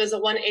 And then it was a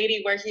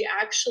 180 where he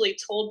actually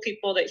told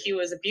people that he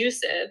was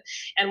abusive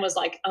and was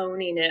like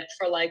owning it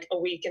for like a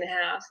week and a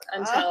half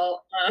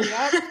until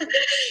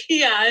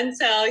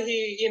until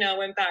he, you know,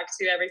 went back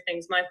to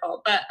everything's my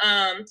fault. But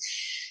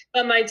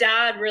my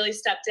dad really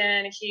stepped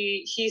in.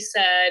 He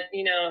said,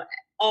 you know,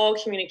 all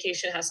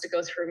communication has to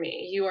go through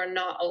me. You are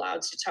not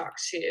allowed to talk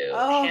to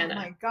Oh Hannah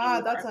my God,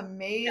 anymore. that's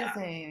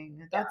amazing.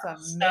 Yeah.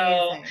 That's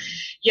So amazing.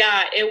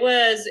 yeah, it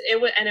was,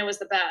 and it was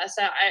the best.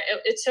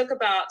 It took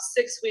about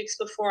 6 weeks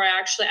before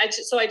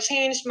I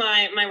changed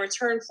my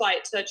return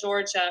flight to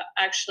Georgia,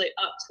 actually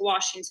up to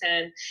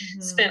Washington,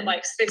 spent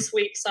like 6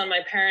 weeks on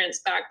my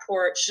parents' back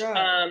porch.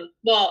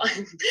 Well,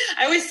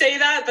 I always say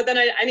that, but then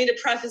I need to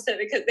preface it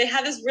because they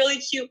have this really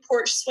cute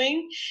porch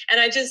swing, and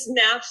I just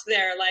napped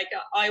there. Like,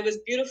 it was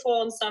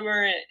beautiful in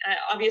summer, and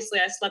obviously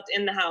I slept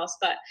in the house,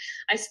 but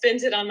I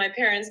spent it on my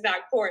parents'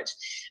 back porch,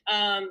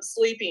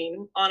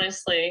 sleeping,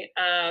 honestly,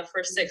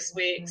 for 6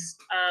 weeks.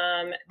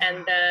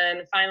 And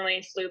then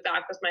finally flew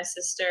back with my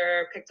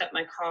sister, picked up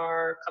my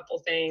car, a couple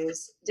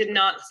things. Did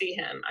not see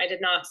him. I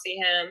did not see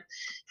him.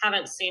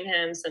 Haven't seen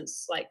him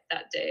since like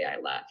that day I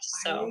left.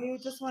 So I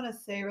just want to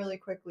say really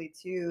quickly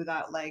too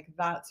that like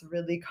that's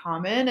really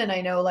common, and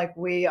I know like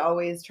we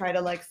always try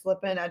to like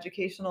slip in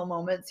educational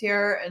moments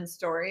here and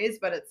stories,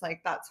 but it's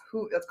like that's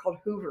called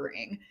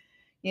hoovering.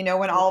 You know,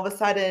 when all of a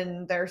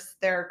sudden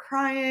they're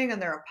crying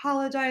and they're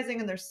apologizing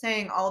and they're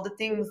saying all the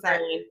things that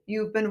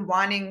you've been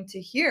wanting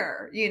to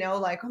hear, you know,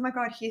 like, oh my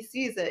God, he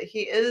sees it.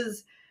 He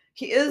is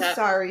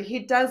sorry. He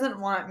doesn't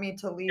want me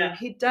to leave.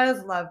 He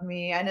does love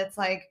me. And it's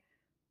like,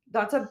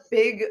 that's a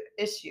big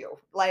issue.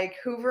 Like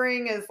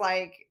hoovering is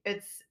like,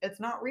 it's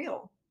not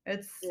real.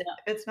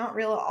 It's not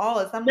real at all.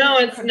 It's them no,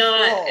 losing it's control.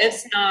 not.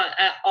 It's not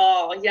at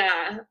all.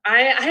 Yeah, I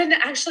had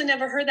actually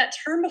never heard that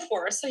term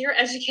before. So you're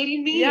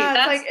educating me.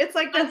 Yeah, it's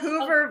like the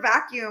Hoover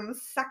vacuum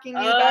sucking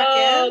you back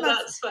Oh, in.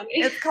 that's funny.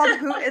 It's called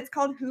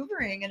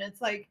hoovering, and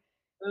it's like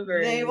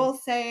Hoovering. they will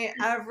say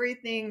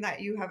everything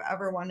that you have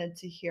ever wanted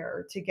to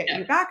hear to get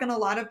you back, and a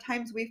lot of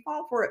times we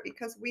fall for it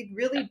because we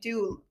really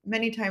do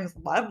many times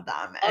love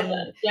them,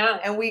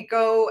 and we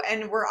go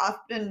and we're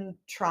often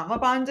trauma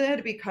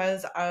bonded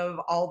because of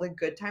all the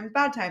good times,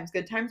 bad times,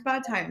 good times,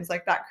 bad times.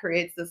 Like that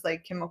creates this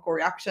like chemical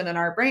reaction in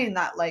our brain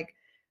that like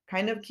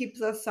kind of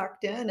keeps us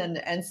sucked in,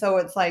 and so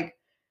it's like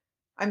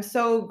I'm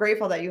so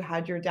grateful that you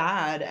had your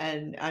dad,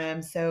 and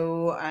I'm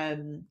so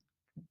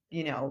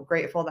you know,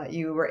 grateful that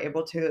you were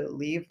able to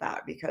leave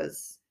that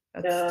because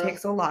it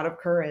takes a lot of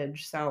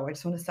courage. So I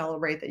just want to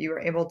celebrate that you were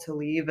able to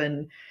leave.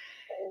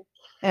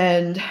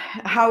 And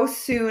how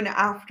soon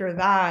after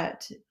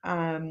that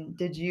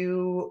did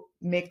you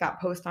make that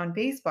post on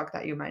Facebook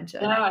that you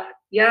mentioned?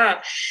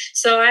 Yeah.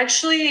 So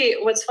actually,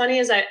 what's funny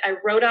is I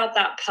wrote out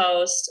that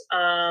post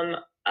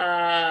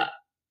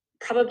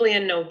probably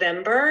in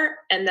November,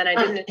 and then I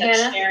didn't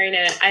end up sharing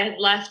it. I had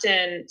left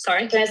in.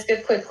 Sorry, can I ask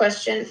a quick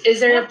question? Is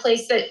there a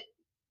place that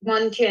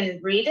one can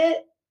read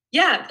it?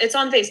 Yeah, it's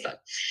on Facebook.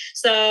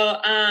 So,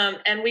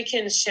 and we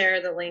can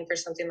share the link or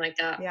something like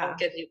that. Yeah. I'll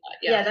give you that.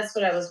 Yeah, that's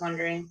what I was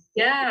wondering.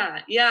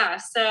 Yeah.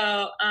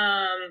 So,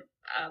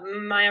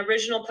 my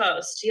original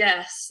post,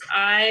 yes,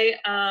 I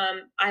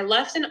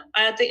left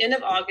at the end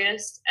of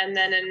August, and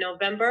then in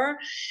November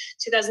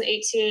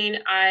 2018,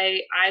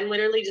 I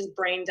literally just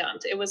brain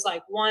dumped. It was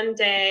like one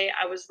day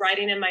I was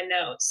writing in my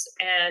notes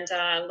and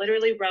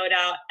literally wrote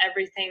out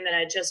everything that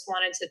I just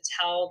wanted to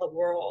tell the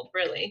world,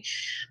 really.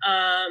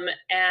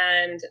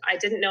 And I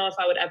didn't know if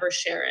I would ever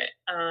share it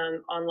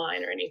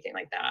online or anything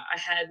like that. I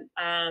had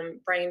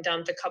brain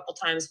dumped a couple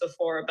times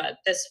before, but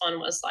this one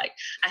was like,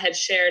 I had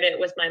shared it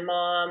with my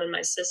mom and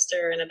my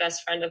sister and a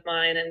best friend of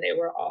mine, and they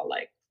were all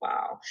like,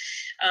 wow.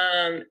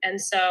 And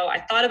so I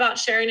thought about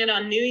sharing it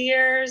on New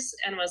Year's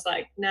and was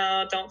like,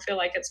 no, don't feel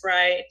like it's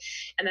right.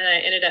 And then I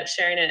ended up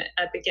sharing it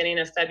at the beginning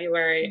of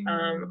February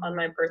on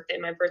my birthday.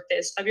 My birthday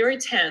is February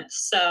 10th.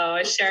 So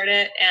I shared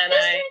it, and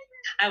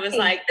I was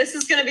like, this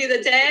is going to be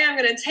the day I'm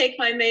going to take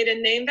my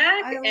maiden name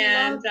back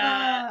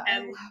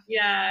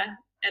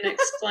and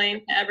explain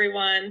to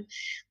everyone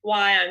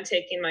why I'm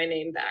taking my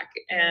name back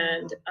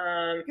and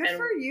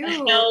for you.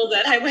 The hell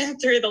that I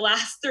went through the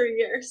last 3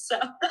 years. So,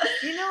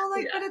 you know,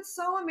 like, but it's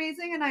so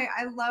amazing. And I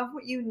love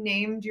what you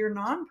named your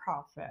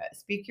nonprofit,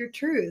 Speak Your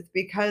Truth,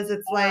 because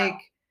it's like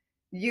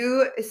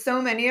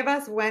so many of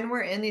us, when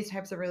we're in these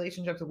types of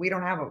relationships, we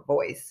don't have a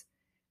voice.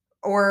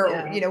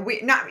 Or, you know, we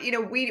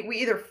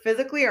either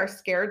physically are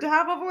scared to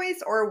have a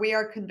voice, or we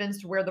are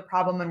convinced we're the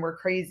problem and we're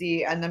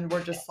crazy. And then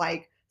we're just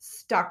like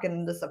stuck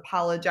in this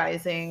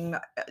apologizing,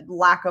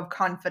 lack of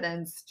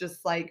confidence,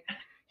 just like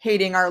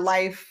hating our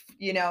life,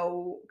 you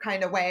know,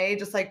 kind of way,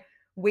 just like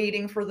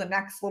waiting for the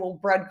next little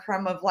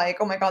breadcrumb of like,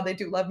 oh my God, they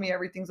do love me,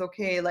 everything's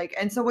okay. Like,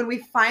 and so when we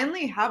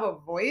finally have a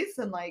voice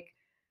and like,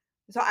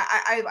 so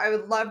I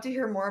would love to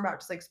hear more about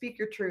just like Speak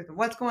Your Truth and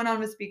what's going on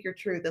with Speak Your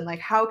Truth, and like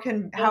how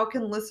can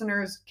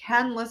listeners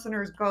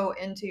go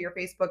into your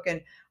Facebook,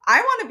 and I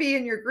want to be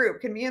in your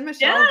group. Can me and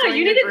Michelle join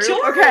you your need group? to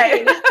join.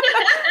 Okay.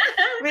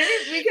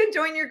 Maybe we can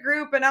join your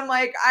group, and I'm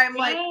like I want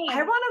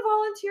to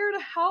volunteer to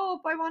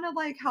help. I want to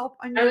like help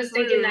on your I was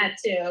thinking that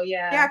too.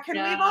 Yeah. Can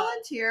we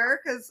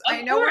volunteer? Because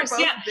I know course, we're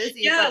both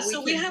busy, but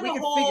we can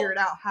figure it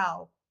out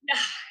how.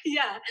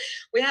 Yeah,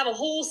 we have a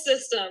whole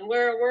system.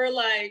 We're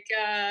like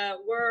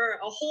we're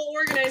a whole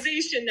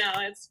organization now.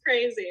 It's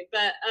crazy,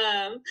 but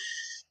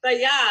But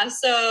yeah,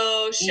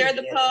 so shared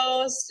the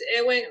post.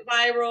 It went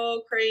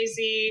viral,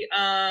 crazy.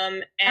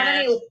 And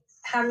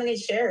how many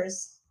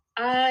shares?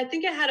 I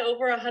think it had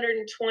over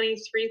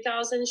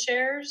 123,000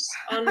 shares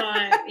on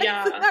my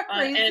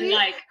and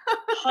like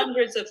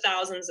hundreds of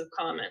thousands of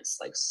comments,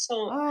 like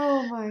so.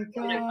 Oh my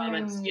god!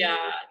 Comments.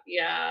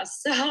 Yeah.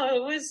 So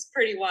it was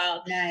pretty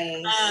wild.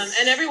 Nice.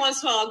 And every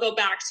once in a while, I'll go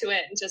back to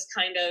it and just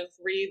kind of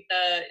read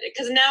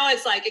because now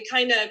it's like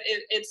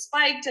it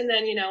spiked and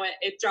then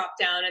it dropped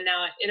down, and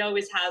now it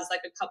always has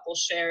like a couple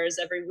shares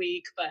every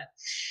week. But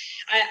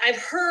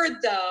I've heard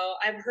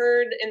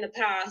in the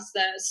past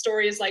that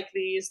stories like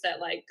these that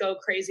like go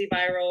crazy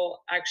viral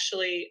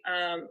actually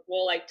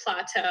will like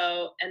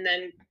plateau and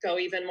then go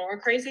even more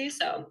crazy.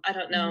 So I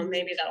don't know,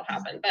 maybe that'll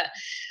happen.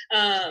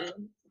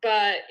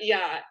 But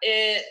yeah,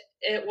 it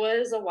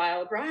was a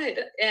wild ride.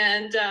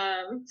 And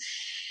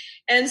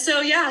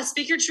so yeah,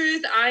 speak your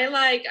truth.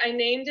 I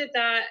named it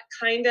that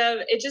kind of,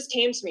 it just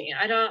came to me.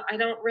 I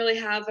don't really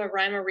have a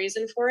rhyme or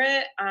reason for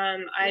it.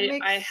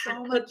 I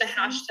put the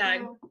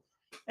hashtag.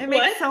 It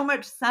makes so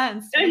much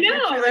sense. I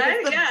know,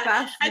 right?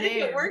 Yeah. I think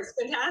it works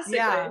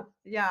fantastically.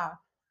 Yeah.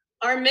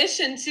 Our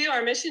mission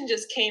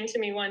just came to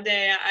me one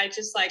day. I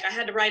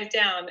had to write it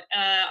down.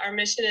 Our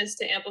mission is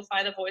to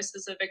amplify the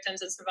voices of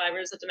victims and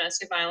survivors of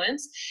domestic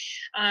violence.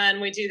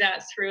 And we do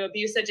that through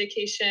abuse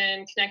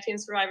education, connecting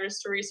survivors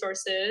to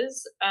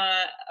resources,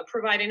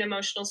 providing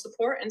emotional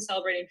support, and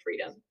celebrating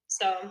freedom.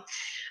 So,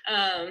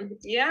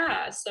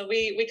 so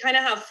we kind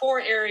of have 4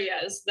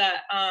 areas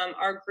that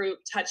our group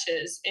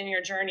touches in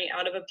your journey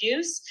out of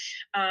abuse.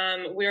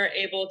 We're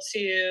able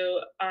to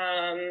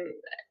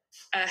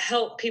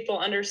help people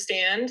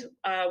understand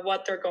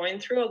what they're going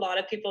through. A lot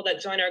of people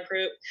that join our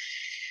group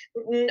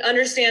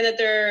understand that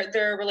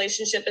their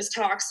relationship is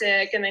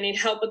toxic and they need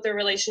help with their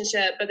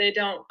relationship, but they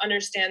don't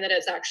understand that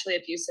it's actually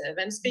abusive.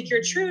 And Speak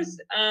Your Truth,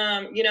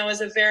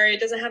 it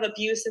doesn't have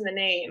abuse in the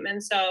name.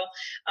 And so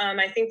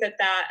I think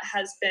that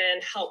has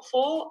been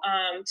helpful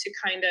to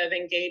kind of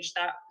engage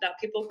that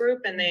people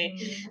group, and they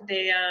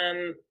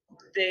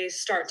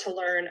start to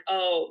learn,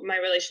 oh, my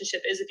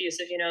relationship is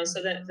abusive,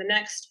 so the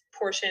next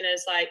portion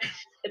is like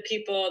the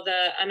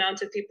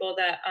amount of people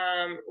that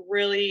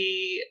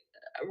really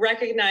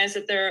recognize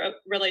that their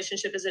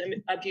relationship is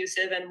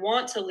abusive and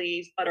want to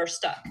leave but are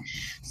stuck.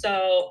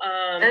 So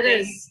that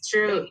is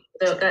true.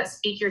 That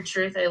Speak Your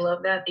Truth, I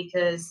love that,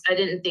 because I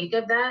didn't think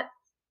of that.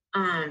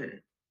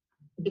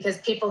 Because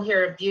people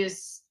hear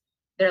abuse,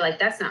 they're like,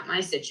 that's not my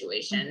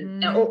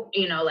situation. Or,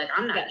 like,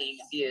 I'm not getting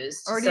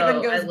abused. Or it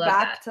even goes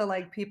back to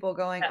like people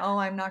going, oh,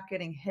 I'm not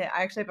getting hit.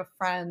 I actually have a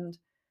friend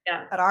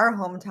at our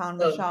hometown,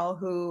 Michelle,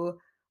 who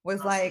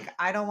was like,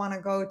 I don't want to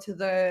go to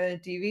the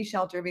DV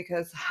shelter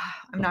because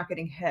I'm not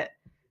getting hit.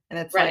 And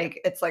it's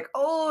like,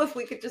 oh, if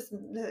we could just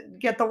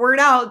get the word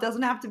out, it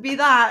doesn't have to be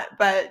that.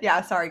 But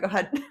yeah, sorry, go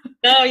ahead.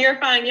 No, you're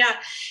fine.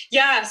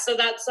 Yeah. So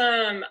that's,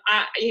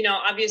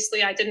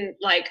 obviously I didn't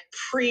like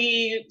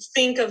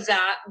pre-think of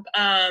that.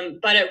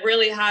 But it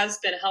really has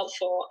been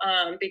helpful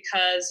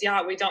because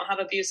we don't have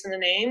abuse in the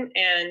name.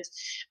 And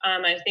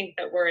I think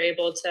that we're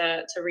able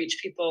to reach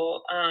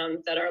people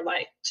that are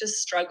like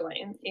just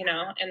struggling,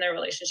 in their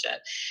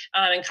relationship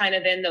and kind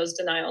of in those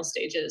denial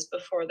stages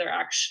before they're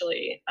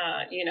actually,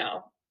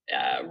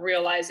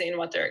 realizing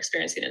what they're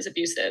experiencing is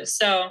abusive.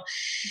 So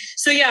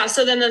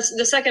then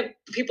the second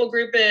people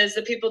group is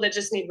the people that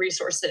just need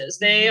resources.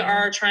 They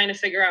are trying to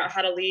figure out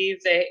how to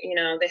leave. They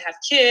have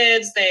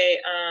kids. They,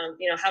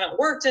 haven't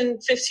worked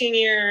in 15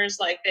 years.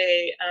 Like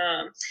they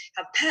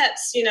have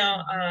pets, he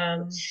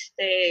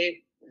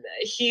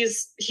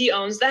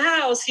owns the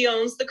house, he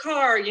owns the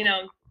car,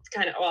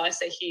 kind of, well, I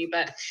say he,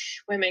 but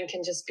women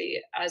can just be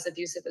as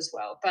abusive as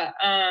well. But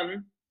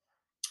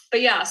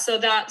yeah, so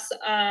that's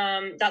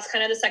kind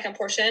of the second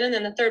portion. And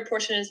then the third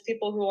portion is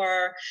people who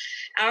are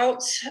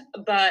out,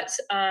 but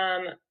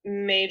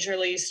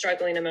majorly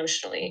struggling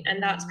emotionally.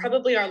 And that's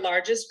probably our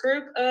largest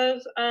group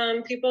of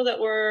people that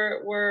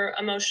we're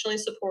emotionally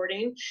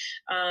supporting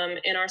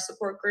in our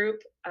support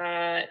group.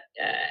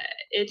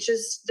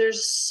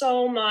 There's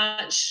so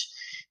much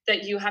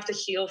that you have to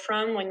heal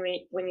from when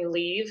you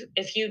leave.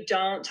 If you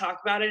don't talk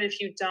about it, if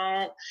you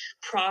don't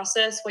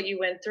process what you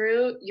went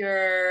through,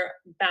 you're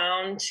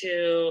bound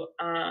to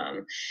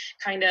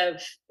kind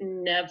of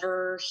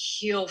never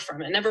heal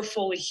from it, never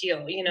fully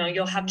heal.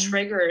 You'll have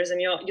triggers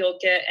and you'll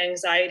get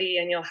anxiety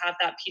and you'll have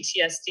that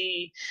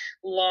PTSD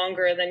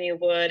longer than you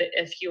would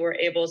if you were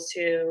able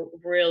to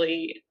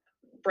really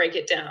break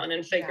it down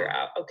and figure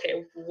out,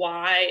 okay,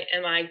 why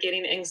am I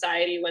getting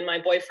anxiety when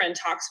my boyfriend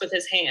talks with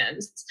his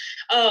hands?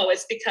 Oh,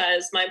 it's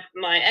because my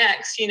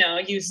ex,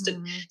 used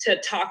to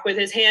talk with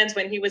his hands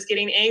when he was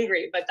getting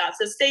angry, but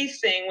that's a safe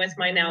thing with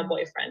my now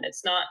boyfriend.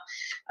 It's not,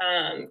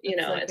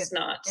 it's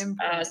not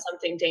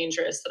something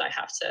dangerous that I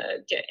have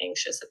to get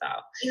anxious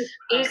about.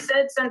 You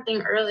said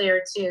something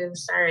earlier too.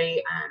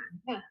 Sorry.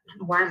 I don't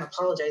know why I'm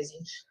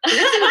apologizing.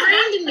 It's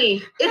ingrained in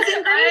me. I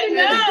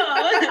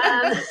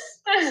know.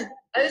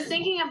 I was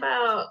thinking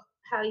about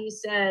how you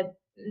said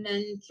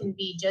men can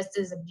be just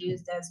as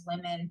abused as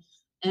women.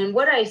 And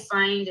what I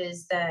find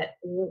is that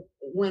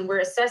when we're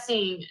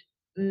assessing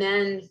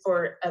men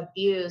for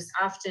abuse,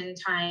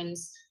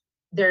 oftentimes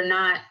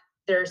their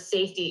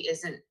safety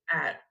isn't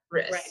at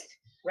risk.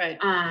 Right.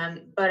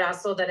 But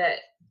also that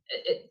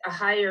a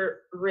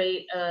higher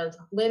rate of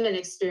women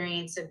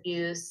experience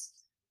abuse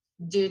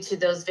due to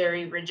those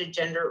very rigid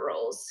gender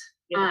roles.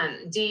 Yeah.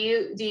 Do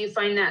you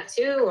find that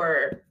too,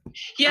 or?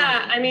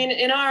 Yeah, I mean,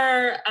 in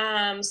our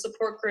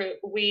support group,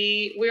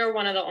 we are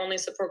one of the only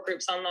support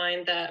groups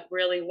online that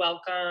really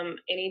welcome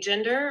any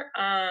gender,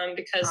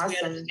 because we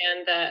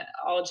understand that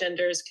all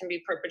genders can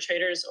be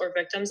perpetrators or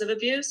victims of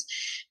abuse.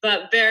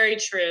 But very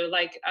true,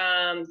 like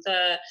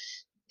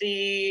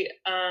the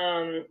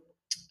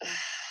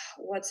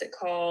what's it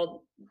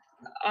called?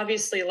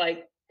 Obviously,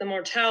 like the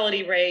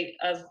mortality rate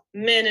of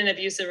men in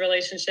abusive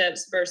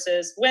relationships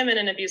versus women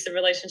in abusive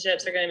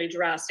relationships are going to be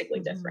drastically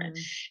different.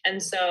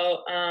 And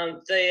so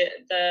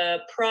the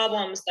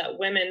problems that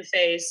women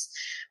face,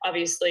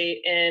 obviously,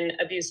 in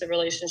abusive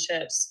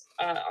relationships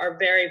are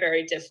very,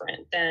 very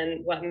different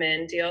than what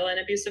men deal in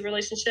abusive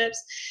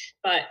relationships.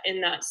 But in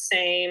that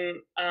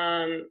same,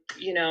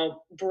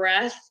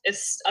 breath,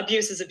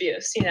 abuse is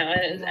abuse,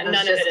 and I was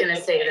none just of it gonna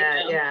is say okay,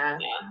 that,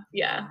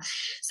 yeah.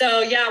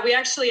 So yeah, we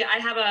have 2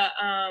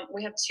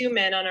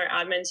 men on our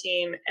admin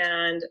team,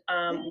 and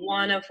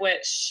one of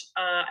which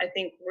I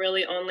think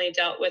really only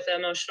dealt with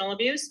emotional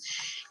abuse,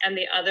 and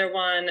the other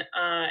one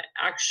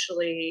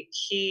actually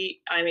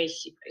he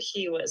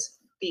was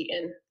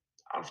beaten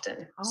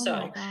often.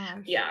 My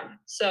gosh. Yeah.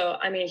 So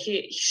I mean,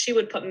 she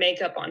would put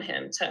makeup on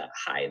him to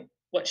hide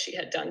what she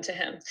had done to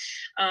him.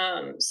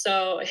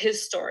 So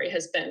his story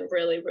has been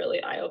really,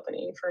 really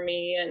eye-opening for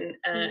me. And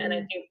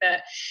I think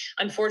that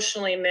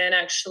unfortunately men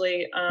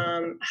actually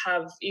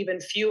have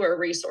even fewer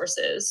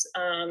resources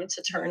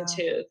to turn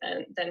to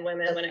than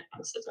women when it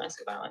comes to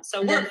domestic violence.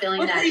 So we're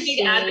pretty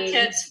big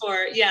advocates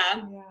for, you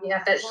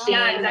have that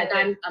shame, like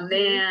I'm a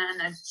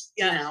man,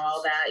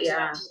 all that.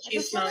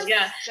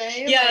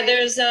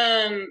 There's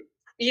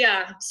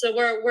so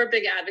we're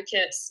big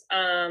advocates.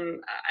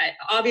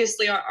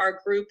 Obviously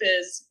our group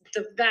is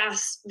the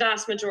vast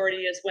majority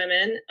is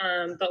women,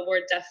 but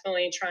we're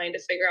definitely trying to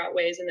figure out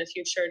ways in the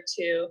future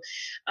to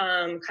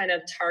kind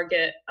of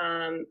target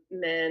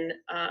men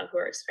who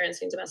are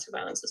experiencing domestic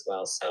violence as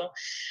well. So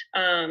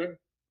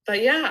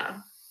but yeah.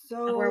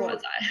 So where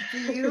was I?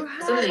 Do you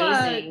have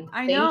amazing.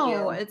 I Thank know.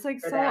 you It's like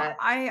for so that.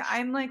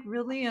 I'm like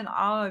really in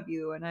awe of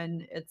you, and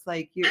then it's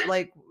like you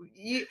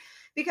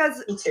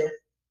because Me too.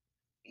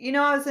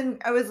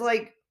 I was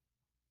like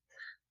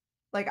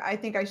I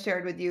think I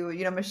shared with you,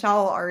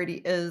 Michelle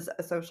already is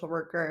a social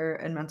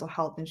worker in mental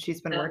health, and she's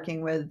been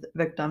working with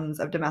victims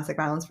of domestic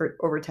violence for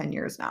over 10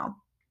 years now.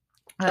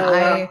 And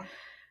I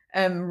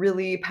am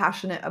really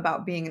passionate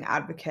about being an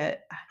advocate,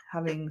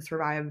 having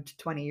survived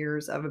 20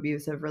 years of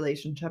abusive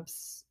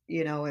relationships,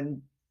 and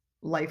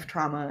life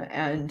trauma,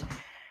 and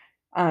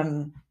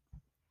a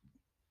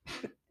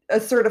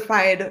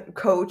certified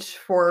coach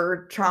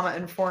for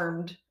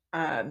trauma-informed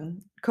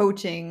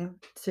coaching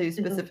to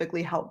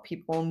specifically help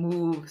people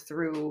move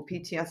through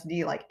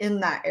PTSD, like in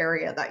that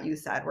area that you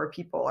said, where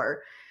people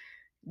are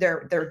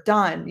they're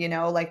done,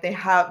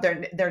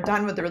 they're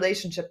done with the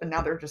relationship, and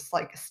now they're just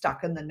like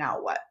stuck in the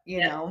now what,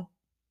 and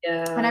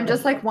I'm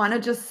just like want to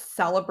just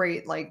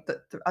celebrate like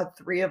the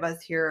 3 of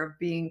us here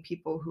being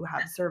people who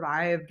have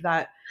survived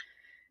that.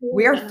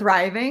 We are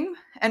thriving,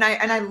 and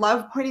I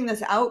love pointing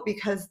this out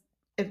because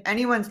if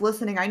anyone's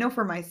listening, I know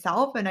for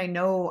myself, and I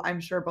know I'm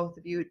sure both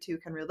of you too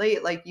can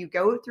relate, like you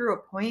go through a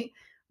point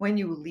when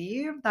you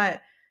leave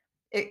that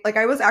like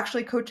I was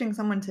actually coaching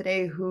someone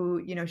today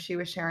who, she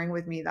was sharing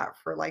with me that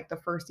for like the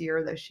first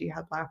year that she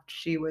had left,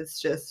 she was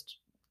just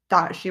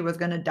thought she was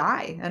going to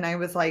die. And I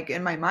was like,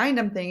 in my mind,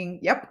 I'm thinking,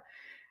 yep,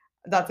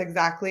 that's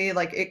exactly,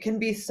 like, it can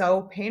be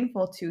so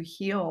painful to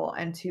heal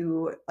and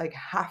to like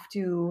have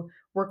to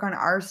work on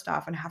our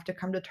stuff and have to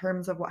come to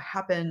terms of what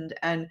happened.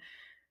 And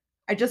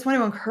I just want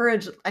to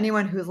encourage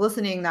anyone who's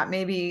listening that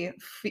maybe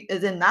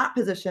is in that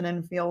position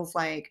and feels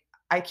like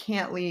I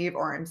can't leave,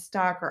 or I'm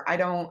stuck, or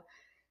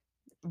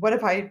what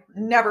if I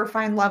never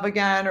find love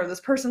again, or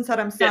this person said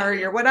I'm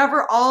sorry, or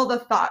whatever, all the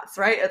thoughts,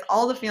 right? It's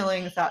all the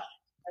feelings that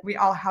we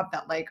all have,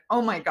 that like,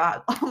 oh my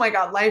God,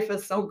 life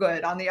is so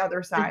good on the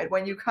other side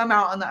when you come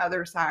out on the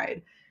other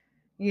side,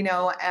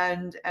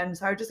 and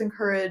so I just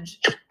encourage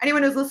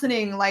anyone who's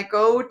listening, like,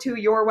 go to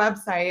your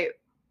website.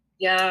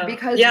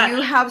 Because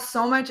you have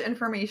so much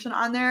information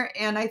on there.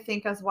 And I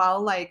think as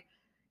well, like,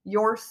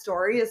 your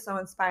story is so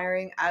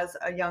inspiring as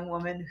a young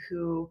woman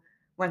who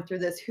went through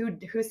this,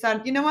 who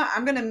said, you know what,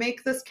 I'm going to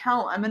make this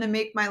count. I'm going to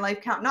make my life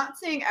count. Not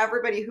saying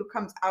everybody who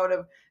comes out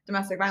of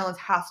domestic violence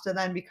has to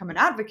then become an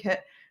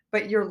advocate,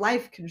 but your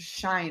life can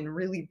shine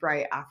really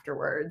bright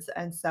afterwards.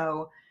 And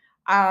so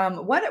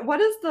what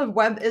is your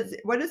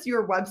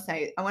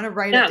website? I want to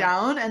write it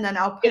down, and then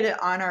I'll put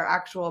it on our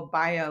actual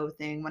bio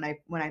thing when I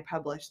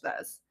publish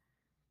this.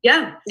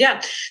 Yeah.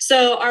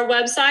 So our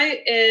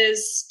website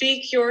is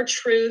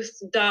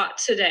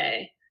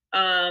speakyourtruth.today.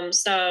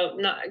 So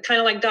not kind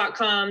of like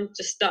 .com,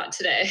 just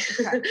 .today.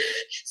 Okay.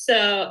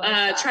 So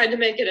tried to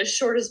make it as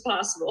short as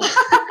possible.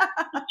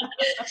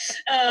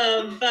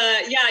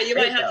 But yeah, you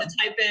might have to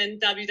type in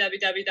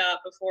www.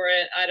 before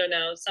it. I don't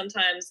know.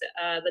 Sometimes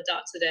the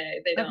 .today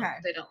they don't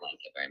like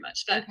it very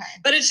much, but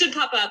it should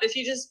pop up if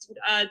you just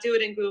do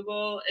it in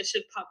Google. It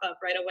should pop up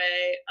right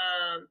away.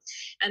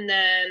 And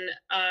then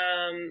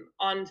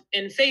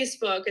in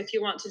Facebook, if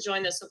you want to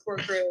join the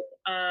support group,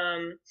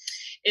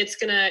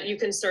 you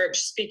can search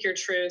Speak Your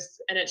Truth,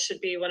 and it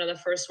should be one of the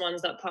first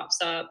ones that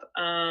pops up.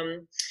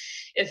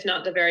 If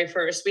not the very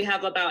first. We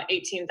have about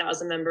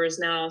 18,000 members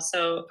now,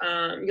 so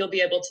you'll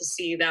be able to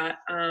see that,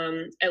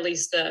 at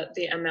least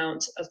the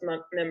amount of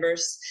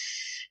members.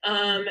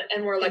 And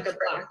we're like a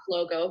black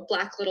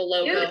little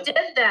logo. You did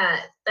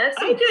that.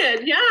 I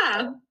did,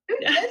 yeah.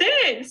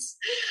 Thanks.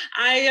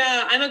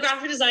 I'm a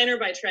graphic designer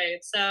by trade,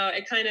 so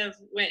it kind of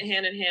went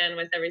hand in hand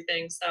with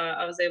everything. So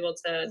I was able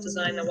to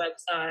design the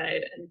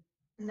website, and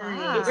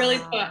nice.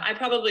 I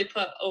probably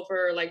put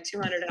over like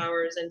 200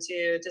 hours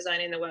into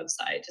designing the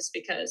website, just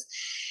because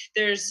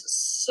there's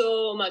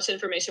so much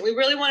information. We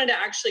really wanted to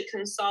actually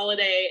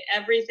consolidate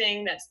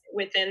everything that's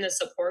within the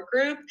support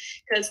group,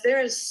 because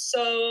there is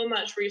so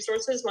much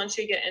resources once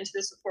you get into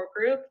the support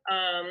group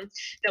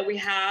that we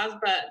have.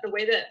 But the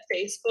way that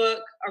Facebook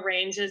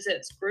arranges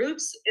its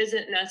groups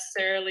isn't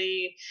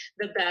necessarily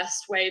the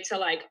best way to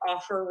like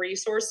offer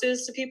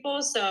resources to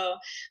people. So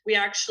we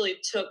actually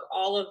took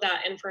all of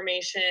that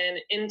information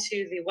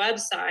into the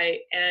website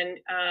and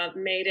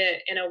made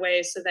it in a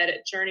way so that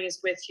it journeys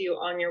with you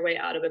on your way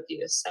out of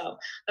abuse. So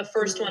the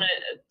first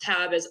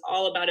tab is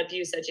all about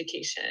abuse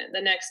education. The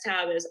next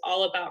tab is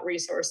all about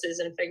resources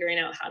and figuring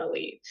out how to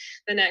leave.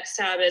 The next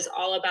tab is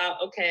all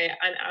about, okay,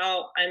 I'm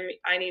out,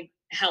 I need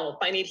help,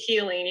 I need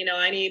healing,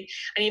 I need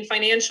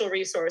financial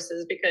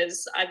resources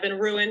because I've been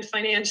ruined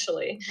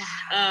financially.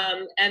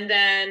 Wow. And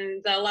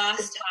then the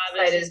last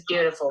tab is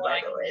beautiful,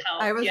 by the way.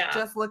 I was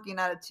just looking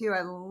at it too.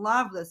 I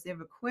love this. They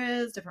have a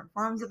quiz, different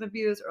forms of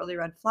abuse, early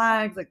red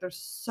flags. Like, there's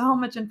so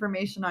much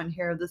information on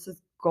here. This is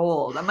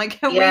gold. I'm like,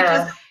 can we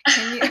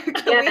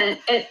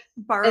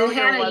borrow your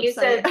Hannah, website? You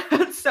said,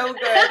 it's so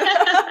good.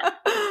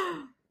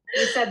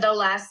 You said the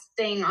last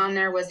thing on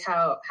there was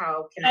how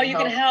can I you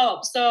can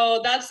help. So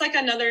that's like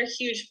another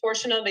huge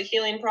portion of the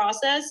healing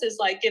process, is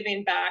like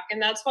giving back.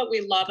 And that's what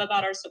we love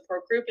about our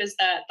support group, is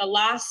that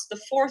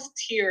the fourth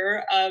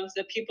tier of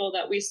the people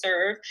that we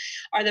serve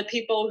are the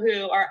people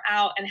who are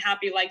out and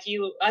happy, like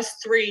us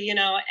three, and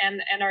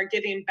are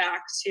giving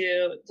back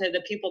to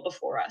the people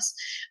before us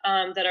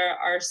that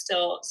are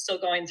still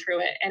going through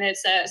it. And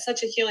it's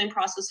such a healing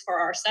process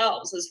for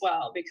ourselves as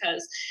well,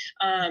 because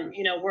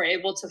we're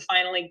able to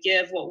finally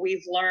give what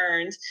we've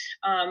learned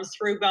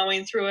through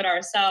going through it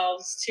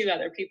ourselves to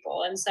other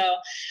people. And so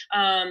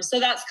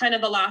that's kind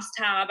of the last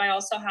tab. I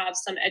also have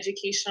some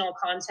educational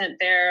content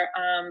there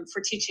for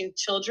teaching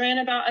children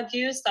about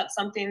abuse. That's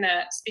something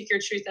that Speak Your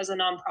Truth as a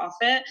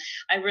nonprofit,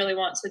 I really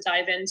want to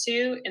dive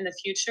into in the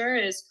future,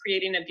 is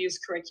creating abuse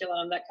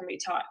curriculum that can be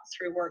taught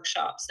through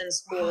workshops in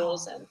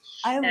schools.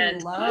 Wow.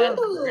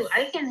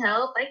 I can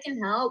help.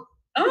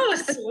 Oh,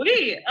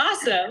 sweet.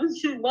 Awesome.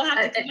 We'll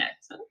have to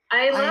connect.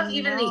 I love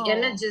even the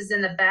images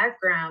in the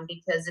background,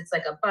 because it's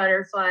like a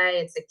butterfly,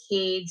 it's a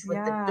cage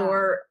with the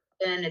door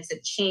open, it's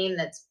a chain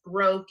that's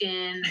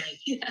broken. Like,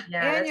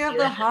 and you have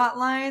the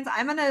hotlines.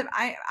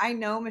 I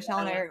know Michelle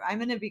and I'm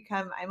gonna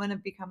become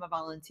a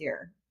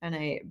volunteer. And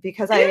I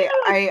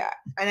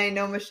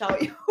know Michelle,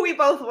 we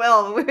both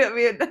will,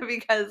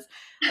 because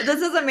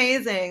this is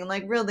amazing.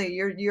 Like, really,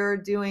 you're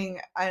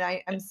doing,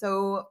 and I'm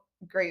so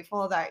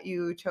grateful that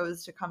you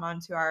chose to come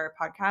onto our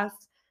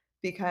podcast,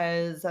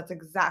 because that's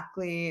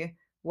exactly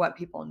what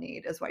people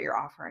need, is what you're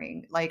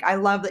offering. Like, I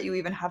love that you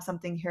even have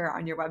something here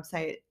on your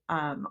website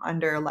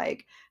under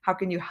like, how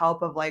can you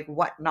help, of like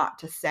what not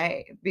to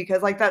say,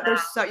 because like that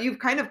you've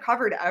kind of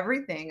covered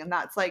everything. And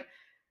that's like,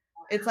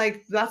 it's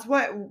like, that's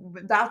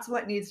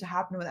what needs to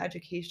happen with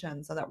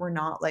education, so that we're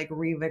not like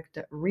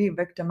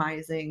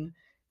re-victimizing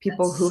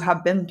people who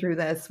have been through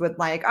this with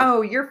like,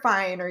 oh, you're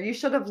fine, or you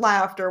should have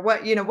left, or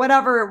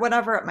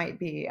whatever it might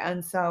be.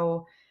 And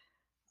so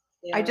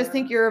I just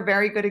think you're a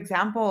very good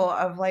example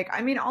of like,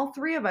 all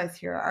three of us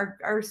here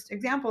are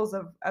examples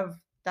of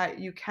that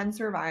you can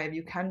survive,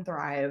 you can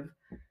thrive.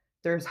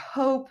 There's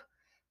hope.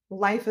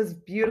 Life is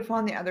beautiful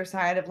on the other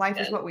side of life,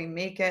 is what we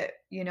make it,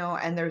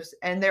 and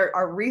there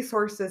are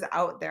resources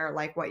out there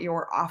like what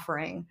you're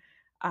offering.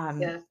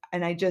 And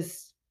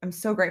I'm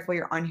so grateful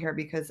you're on here,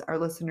 because our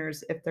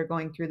listeners, if they're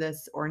going through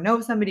this or know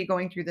somebody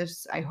going through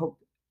this, I hope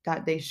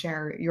that they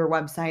share your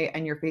website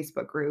and your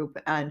Facebook group.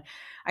 And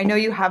I know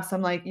you have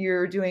some, like,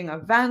 you're doing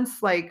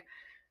events like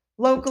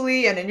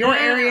locally and in your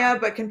area,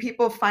 but can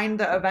people find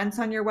the events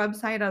on your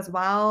website as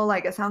well?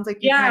 Like, it sounds like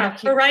you kind of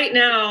for right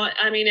now,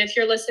 if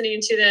you're listening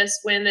to this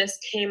when this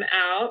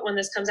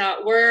comes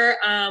out, we're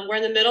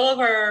in the middle of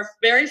our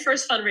very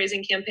first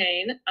fundraising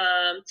campaign.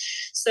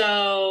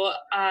 So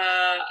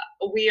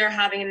we are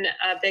having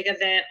a big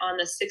event on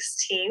the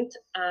 16th,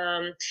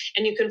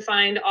 and you can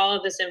find all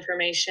of this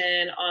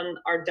information on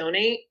our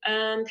donate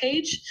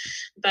page.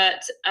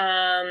 But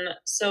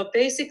so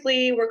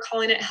basically, we're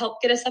calling it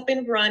Help Get Us Up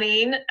and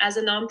Running as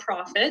a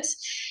nonprofit,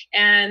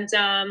 and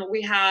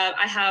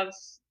I have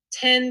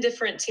 10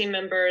 different team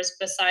members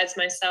besides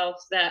myself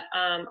that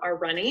are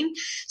running.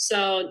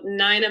 So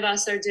 9 of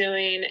us are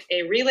doing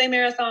a relay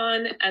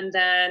marathon, and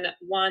then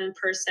one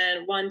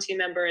team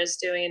member is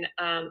doing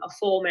a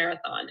full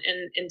marathon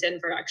in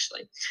Denver,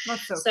 actually.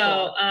 That's so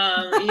So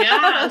cool.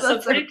 yeah, so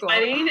That's pretty so cool.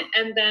 exciting.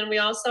 And then we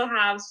also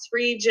have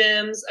 3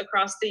 gyms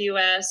across the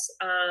U.S.,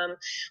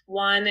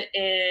 one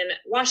in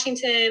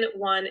Washington,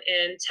 one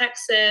in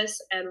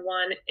Texas, and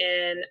one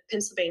in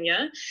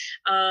Pennsylvania.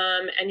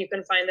 And you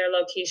can find their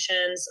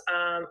locations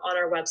on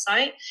our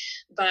website,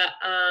 but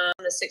on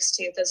the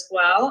 16th as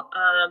well,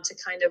 to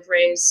kind of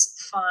raise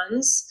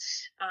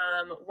funds.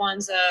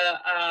 One's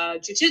a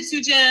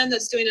jiu-jitsu gym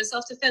that's doing a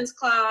self-defense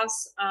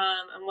class,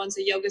 and one's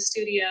a yoga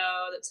studio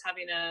that's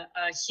having a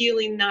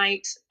healing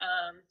night.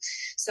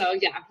 So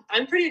yeah,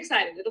 I'm pretty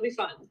excited. It'll be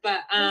fun.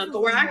 But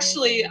we're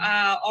actually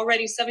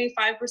already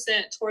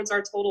 75% towards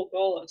our total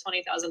goal of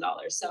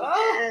 $20,000. So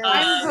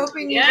I'm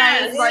hoping you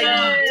guys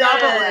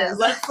double it.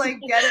 Let's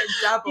get it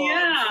doubled.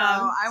 Yeah. So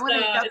I want to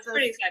get it's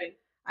pretty exciting.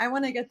 I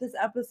want to get this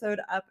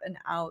episode up and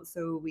out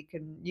so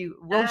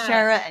we'll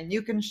share it and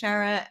you can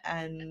share it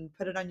and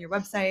put it on your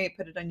website,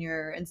 put it on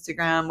your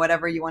Instagram,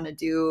 whatever you want to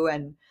do.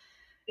 And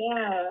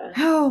yeah.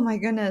 Oh my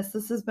goodness,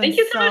 this has been Thank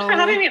you so much for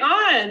having me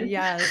on.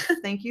 Yes,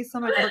 thank you so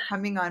much for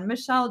coming on.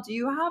 Michelle, do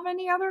you have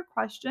any other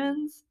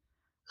questions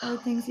or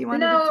things you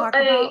wanted to talk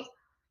about?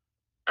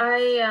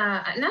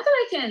 Not that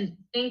I can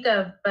think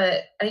of,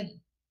 but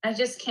I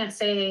just can't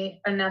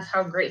say enough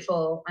how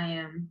grateful I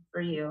am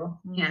for you,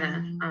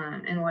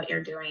 Hannah, and what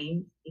you're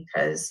doing,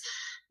 because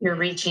you're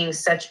reaching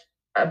such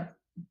a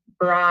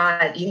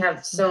broad, you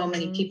have so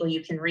many people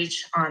you can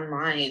reach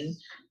online.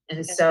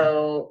 And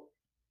so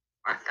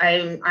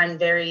I'm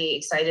very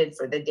excited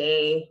for the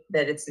day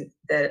that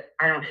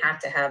I don't have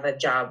to have a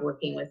job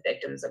working with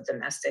victims of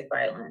domestic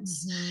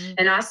violence.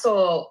 And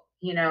also,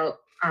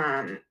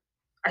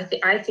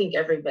 I think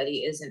everybody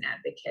is an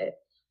advocate,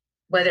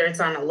 whether it's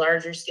on a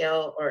larger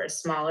scale or a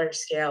smaller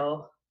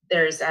scale.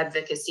 There's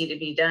advocacy to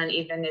be done,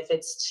 even if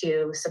it's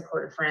to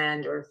support a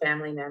friend or a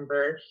family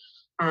member,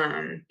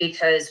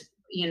 because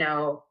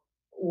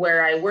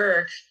where I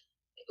work,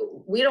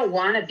 we don't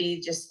want to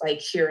be just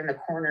here in the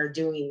corner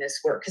doing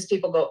this work, because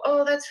people go,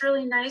 oh, that's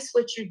really nice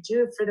what you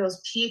do for those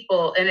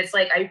people. And it's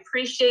I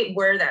appreciate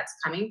where that's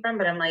coming from,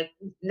 but I'm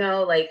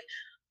no,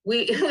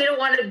 we don't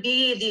want to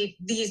be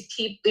these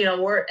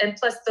people, and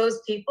plus those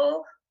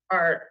people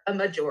are a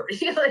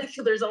majority.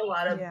 There's a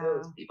lot of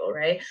those people,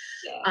 right?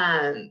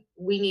 Yeah.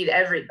 We need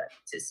everybody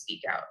to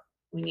speak out.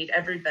 We need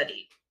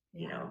everybody,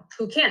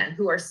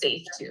 who are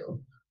safe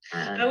too.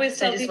 I always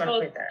tell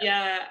people,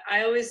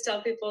 I always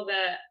tell people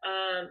that,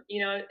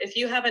 if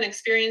you haven't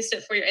experienced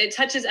it it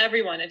touches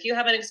everyone. If you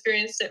haven't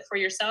experienced it for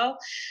yourself,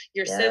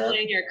 your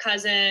sibling, your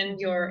cousin,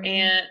 your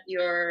aunt,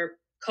 your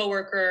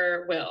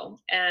coworker will,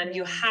 and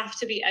you have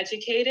to be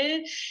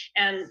educated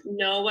and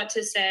know what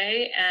to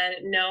say and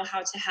know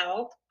how to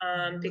help,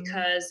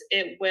 because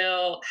it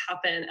will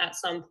happen at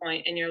some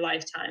point in your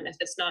lifetime. If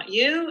it's not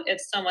you,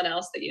 it's someone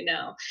else that you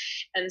know.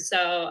 And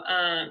so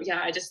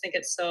I just think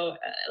it's so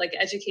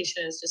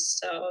education is just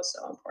so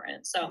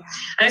important. So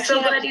I'm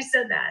so glad you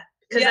said that.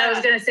 Because I was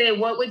going to say,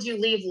 what would you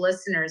leave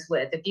listeners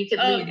with? If you could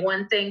leave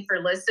one thing for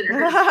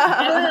listeners.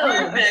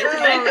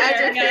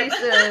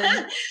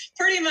 Education.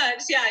 Pretty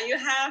much, yeah. You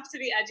have to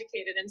be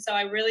educated. And so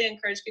I really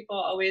encourage people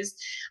always.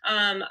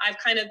 I've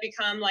kind of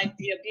become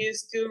the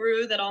abuse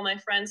guru that all my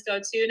friends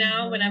go to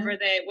now,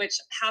 which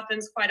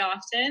happens quite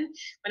often,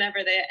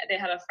 whenever they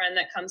have a friend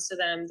that comes to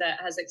them that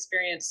has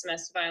experienced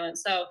domestic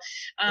violence. So,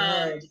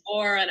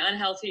 or an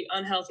unhealthy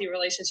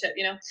relationship,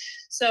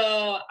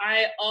 So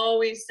I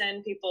always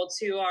send people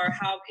to our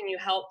How Can You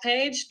Help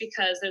page,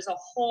 because there's a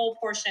whole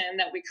portion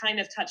that we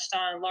kind of touched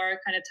on, Laura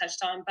kind of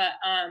touched on, but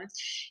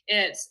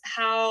it's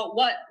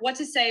what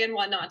to say and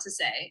what not to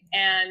say.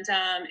 And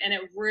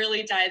it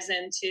really dives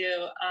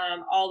into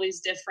all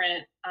these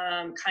different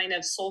kind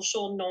of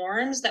social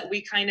norms that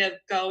we kind of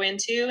go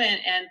into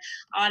and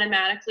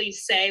automatically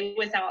say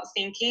without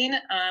thinking,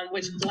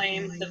 which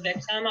blame the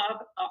victim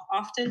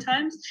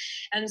oftentimes.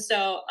 And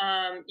so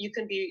you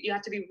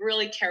have to be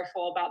really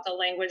careful about the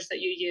language that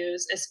you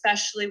use,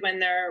 especially when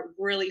they're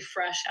really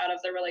fresh out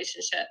of the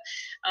relationship,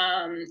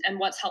 and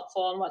what's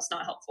helpful and what's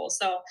not helpful.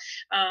 So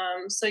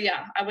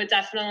yeah, I would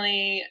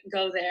definitely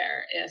go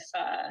there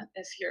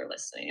if you're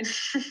listening.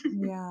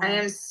 Yeah, I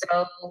am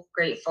so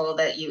grateful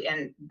that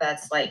and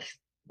that's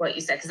what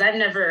you said, because I've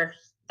never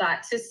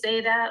thought to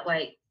say that,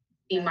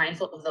 be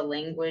mindful of the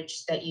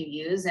language that you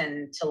use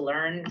and to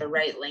learn the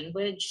right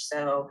language.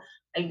 So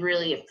I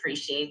really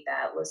appreciate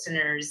that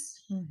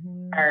listeners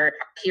are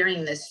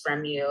hearing this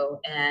from you,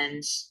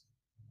 and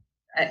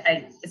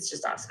it's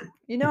just awesome.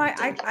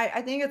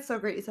 I think it's so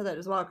great you said that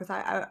as well, because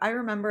I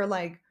remember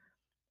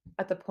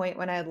at the point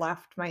when I had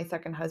left my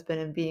second husband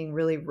and being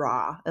really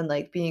raw and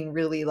like being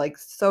really like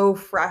so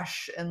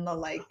fresh in the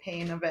like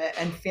pain of it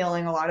and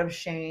feeling a lot of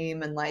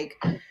shame and like,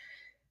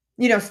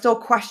 you know, still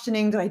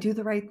questioning, did I do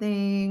the right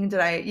thing? Did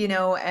I, you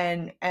know,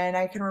 and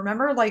I can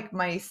remember like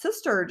my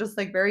sister just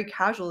like very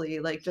casually,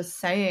 like just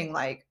saying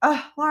like,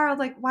 oh, Laura,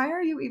 like, why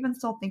are you even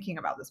still thinking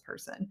about this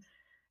person?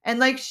 And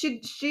like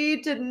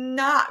she did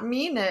not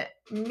mean at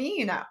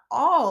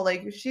all.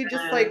 Like she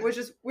just like was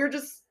just we're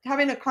just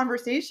having a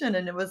conversation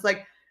and it was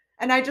like,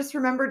 and I just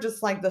remember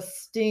just like the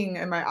sting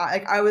in my eye.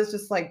 Like I was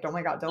just like, oh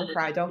my God, don't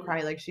cry, don't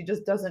cry. Like she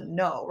just doesn't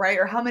know, right?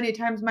 Or how many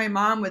times my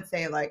mom would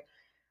say like,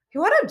 hey,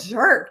 what a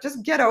jerk,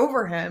 just get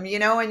over him, you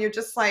know? And you're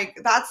just like,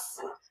 that's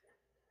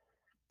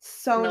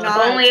so If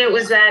not. only it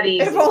was that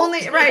easy. If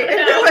only, right.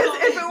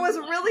 If it was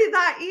really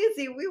that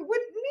easy, we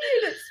wouldn't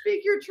need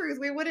Speak Your Truth.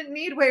 We wouldn't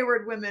need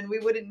Wayward Women. We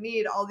wouldn't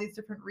need all these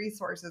different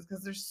resources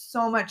because there's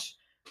so much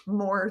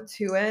more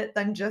to it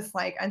than just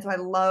like, and so I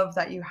love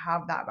that you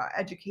have that about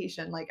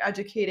education, like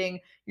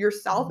educating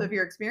yourself if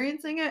you're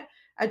experiencing it,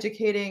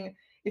 educating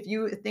if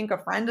you think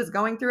a friend is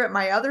going through it.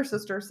 My other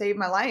sister saved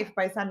my life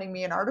by sending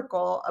me an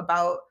article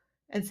about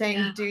and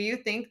saying, do you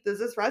think, does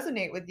this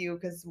resonate with you?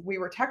 Because we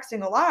were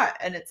texting a lot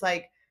and it's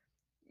like,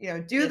 you know,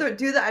 do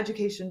the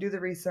education, do the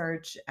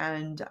research.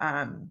 And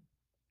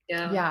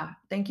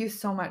thank you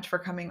so much for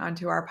coming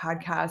onto our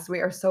podcast. We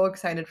are so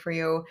excited for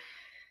you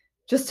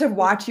just to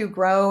watch you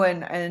grow.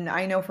 And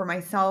I know for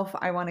myself,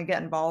 I want to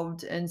get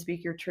involved and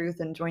Speak Your Truth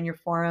and join your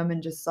forum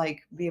and just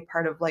like be a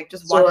part of like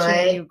just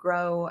watching you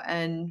grow.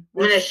 And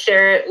I'm going to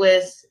share it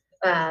with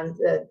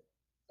the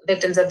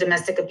victims of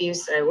domestic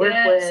abuse that I work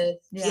with.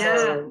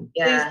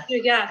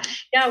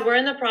 We're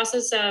in the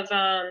process of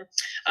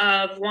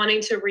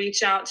wanting to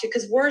reach out to,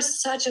 because we're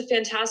such a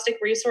fantastic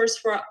resource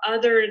for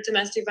other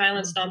domestic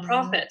violence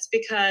nonprofits,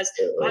 because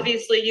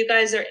obviously you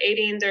guys are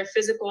aiding their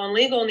physical and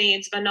legal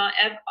needs, but not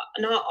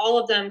all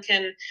of them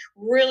can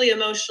really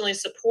emotionally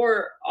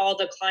support all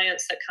the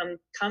clients that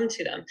come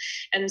to them.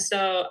 And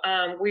so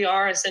we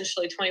are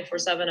essentially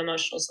 24/7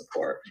 emotional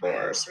support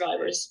for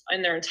survivors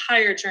in their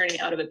entire journey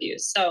out of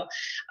abuse. So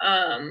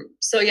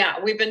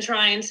we've been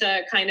trying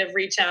to kind of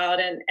reach out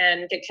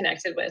and get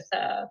connected with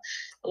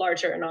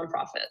larger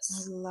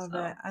nonprofits.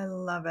 I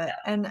love it.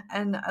 And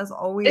as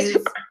always,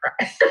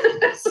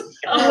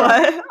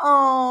 what?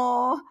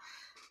 Oh,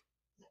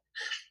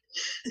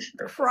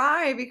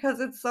 cry,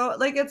 because it's so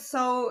like it's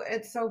so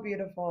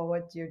beautiful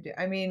what you do.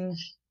 I mean,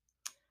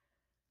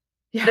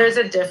 there's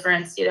a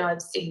difference, you know.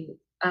 I've seen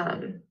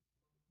the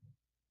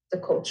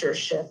culture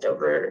shift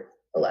over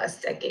the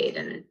last decade,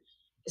 and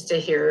just to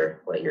hear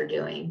what you're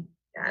doing,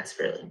 it's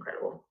really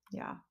incredible.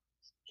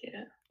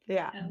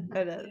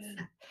 It is.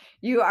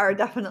 You are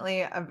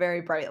definitely a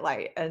very bright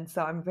light, and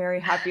so I'm very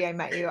happy I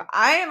met you.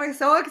 I am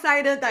so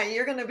excited that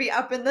you're going to be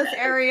up in this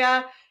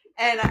area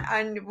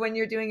and when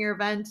you're doing your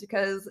event,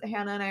 because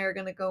Hannah and I are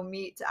going to go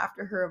meet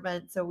after her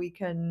event so we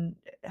can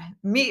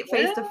meet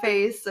face to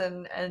face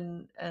and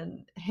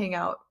hang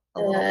out a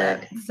little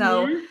bit.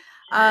 So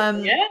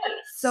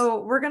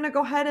so we're going to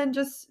go ahead and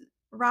just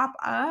wrap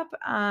up.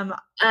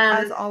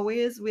 As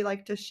always, we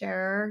like to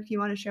share. Do you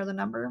want to share the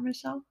number,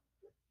 Michelle?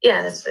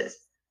 Yeah, that's it.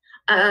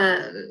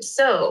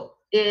 So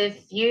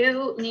if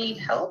you need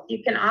help,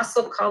 you can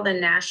also call the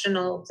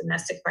National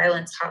Domestic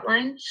Violence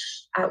Hotline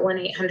at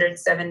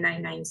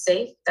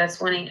 1-800-799-SAFE. That's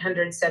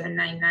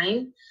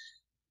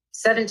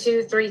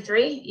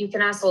 1-800-799-7233. You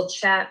can also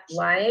chat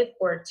live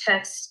or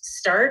text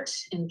START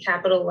in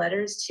capital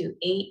letters to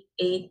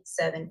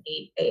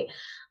 88788.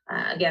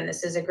 Again,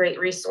 this is a great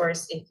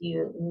resource if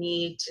you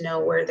need to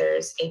know where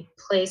there's a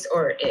place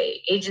or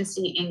a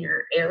agency in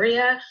your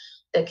area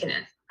that can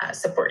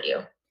support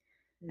you.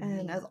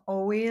 And as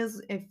always,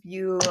 if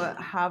you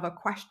have a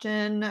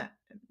question,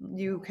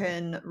 you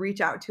can reach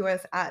out to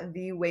us at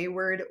the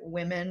Wayward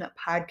Women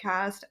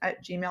Podcast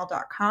at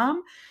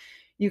gmail.com.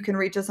 You can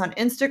reach us on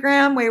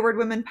Instagram, Wayward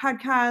Women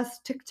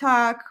Podcast,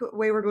 TikTok,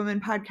 Wayward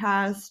Women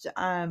Podcast.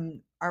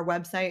 Our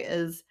website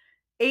is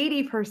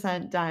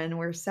 80% done.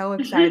 We're so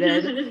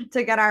excited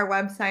to get our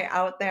website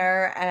out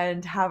there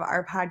and have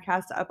our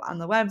podcast up on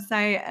the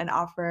website and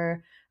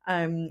offer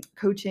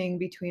coaching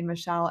between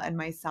Michelle and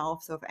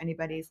myself. So if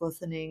anybody's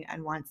listening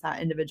and wants that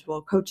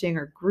individual coaching,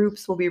 or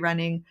groups will be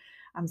running,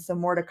 so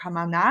more to come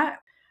on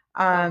that.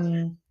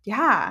 And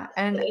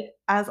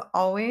as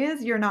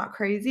always, you're not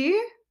crazy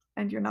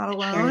and you're not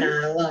alone.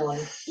 You're not alone.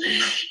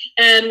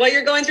 And what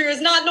you're going through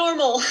is not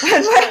normal.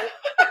 Exactly.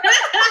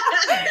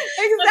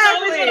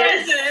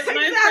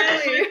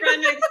 My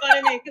friend makes fun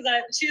of me because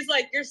she's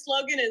like, your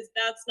slogan is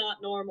 "That's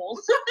not normal."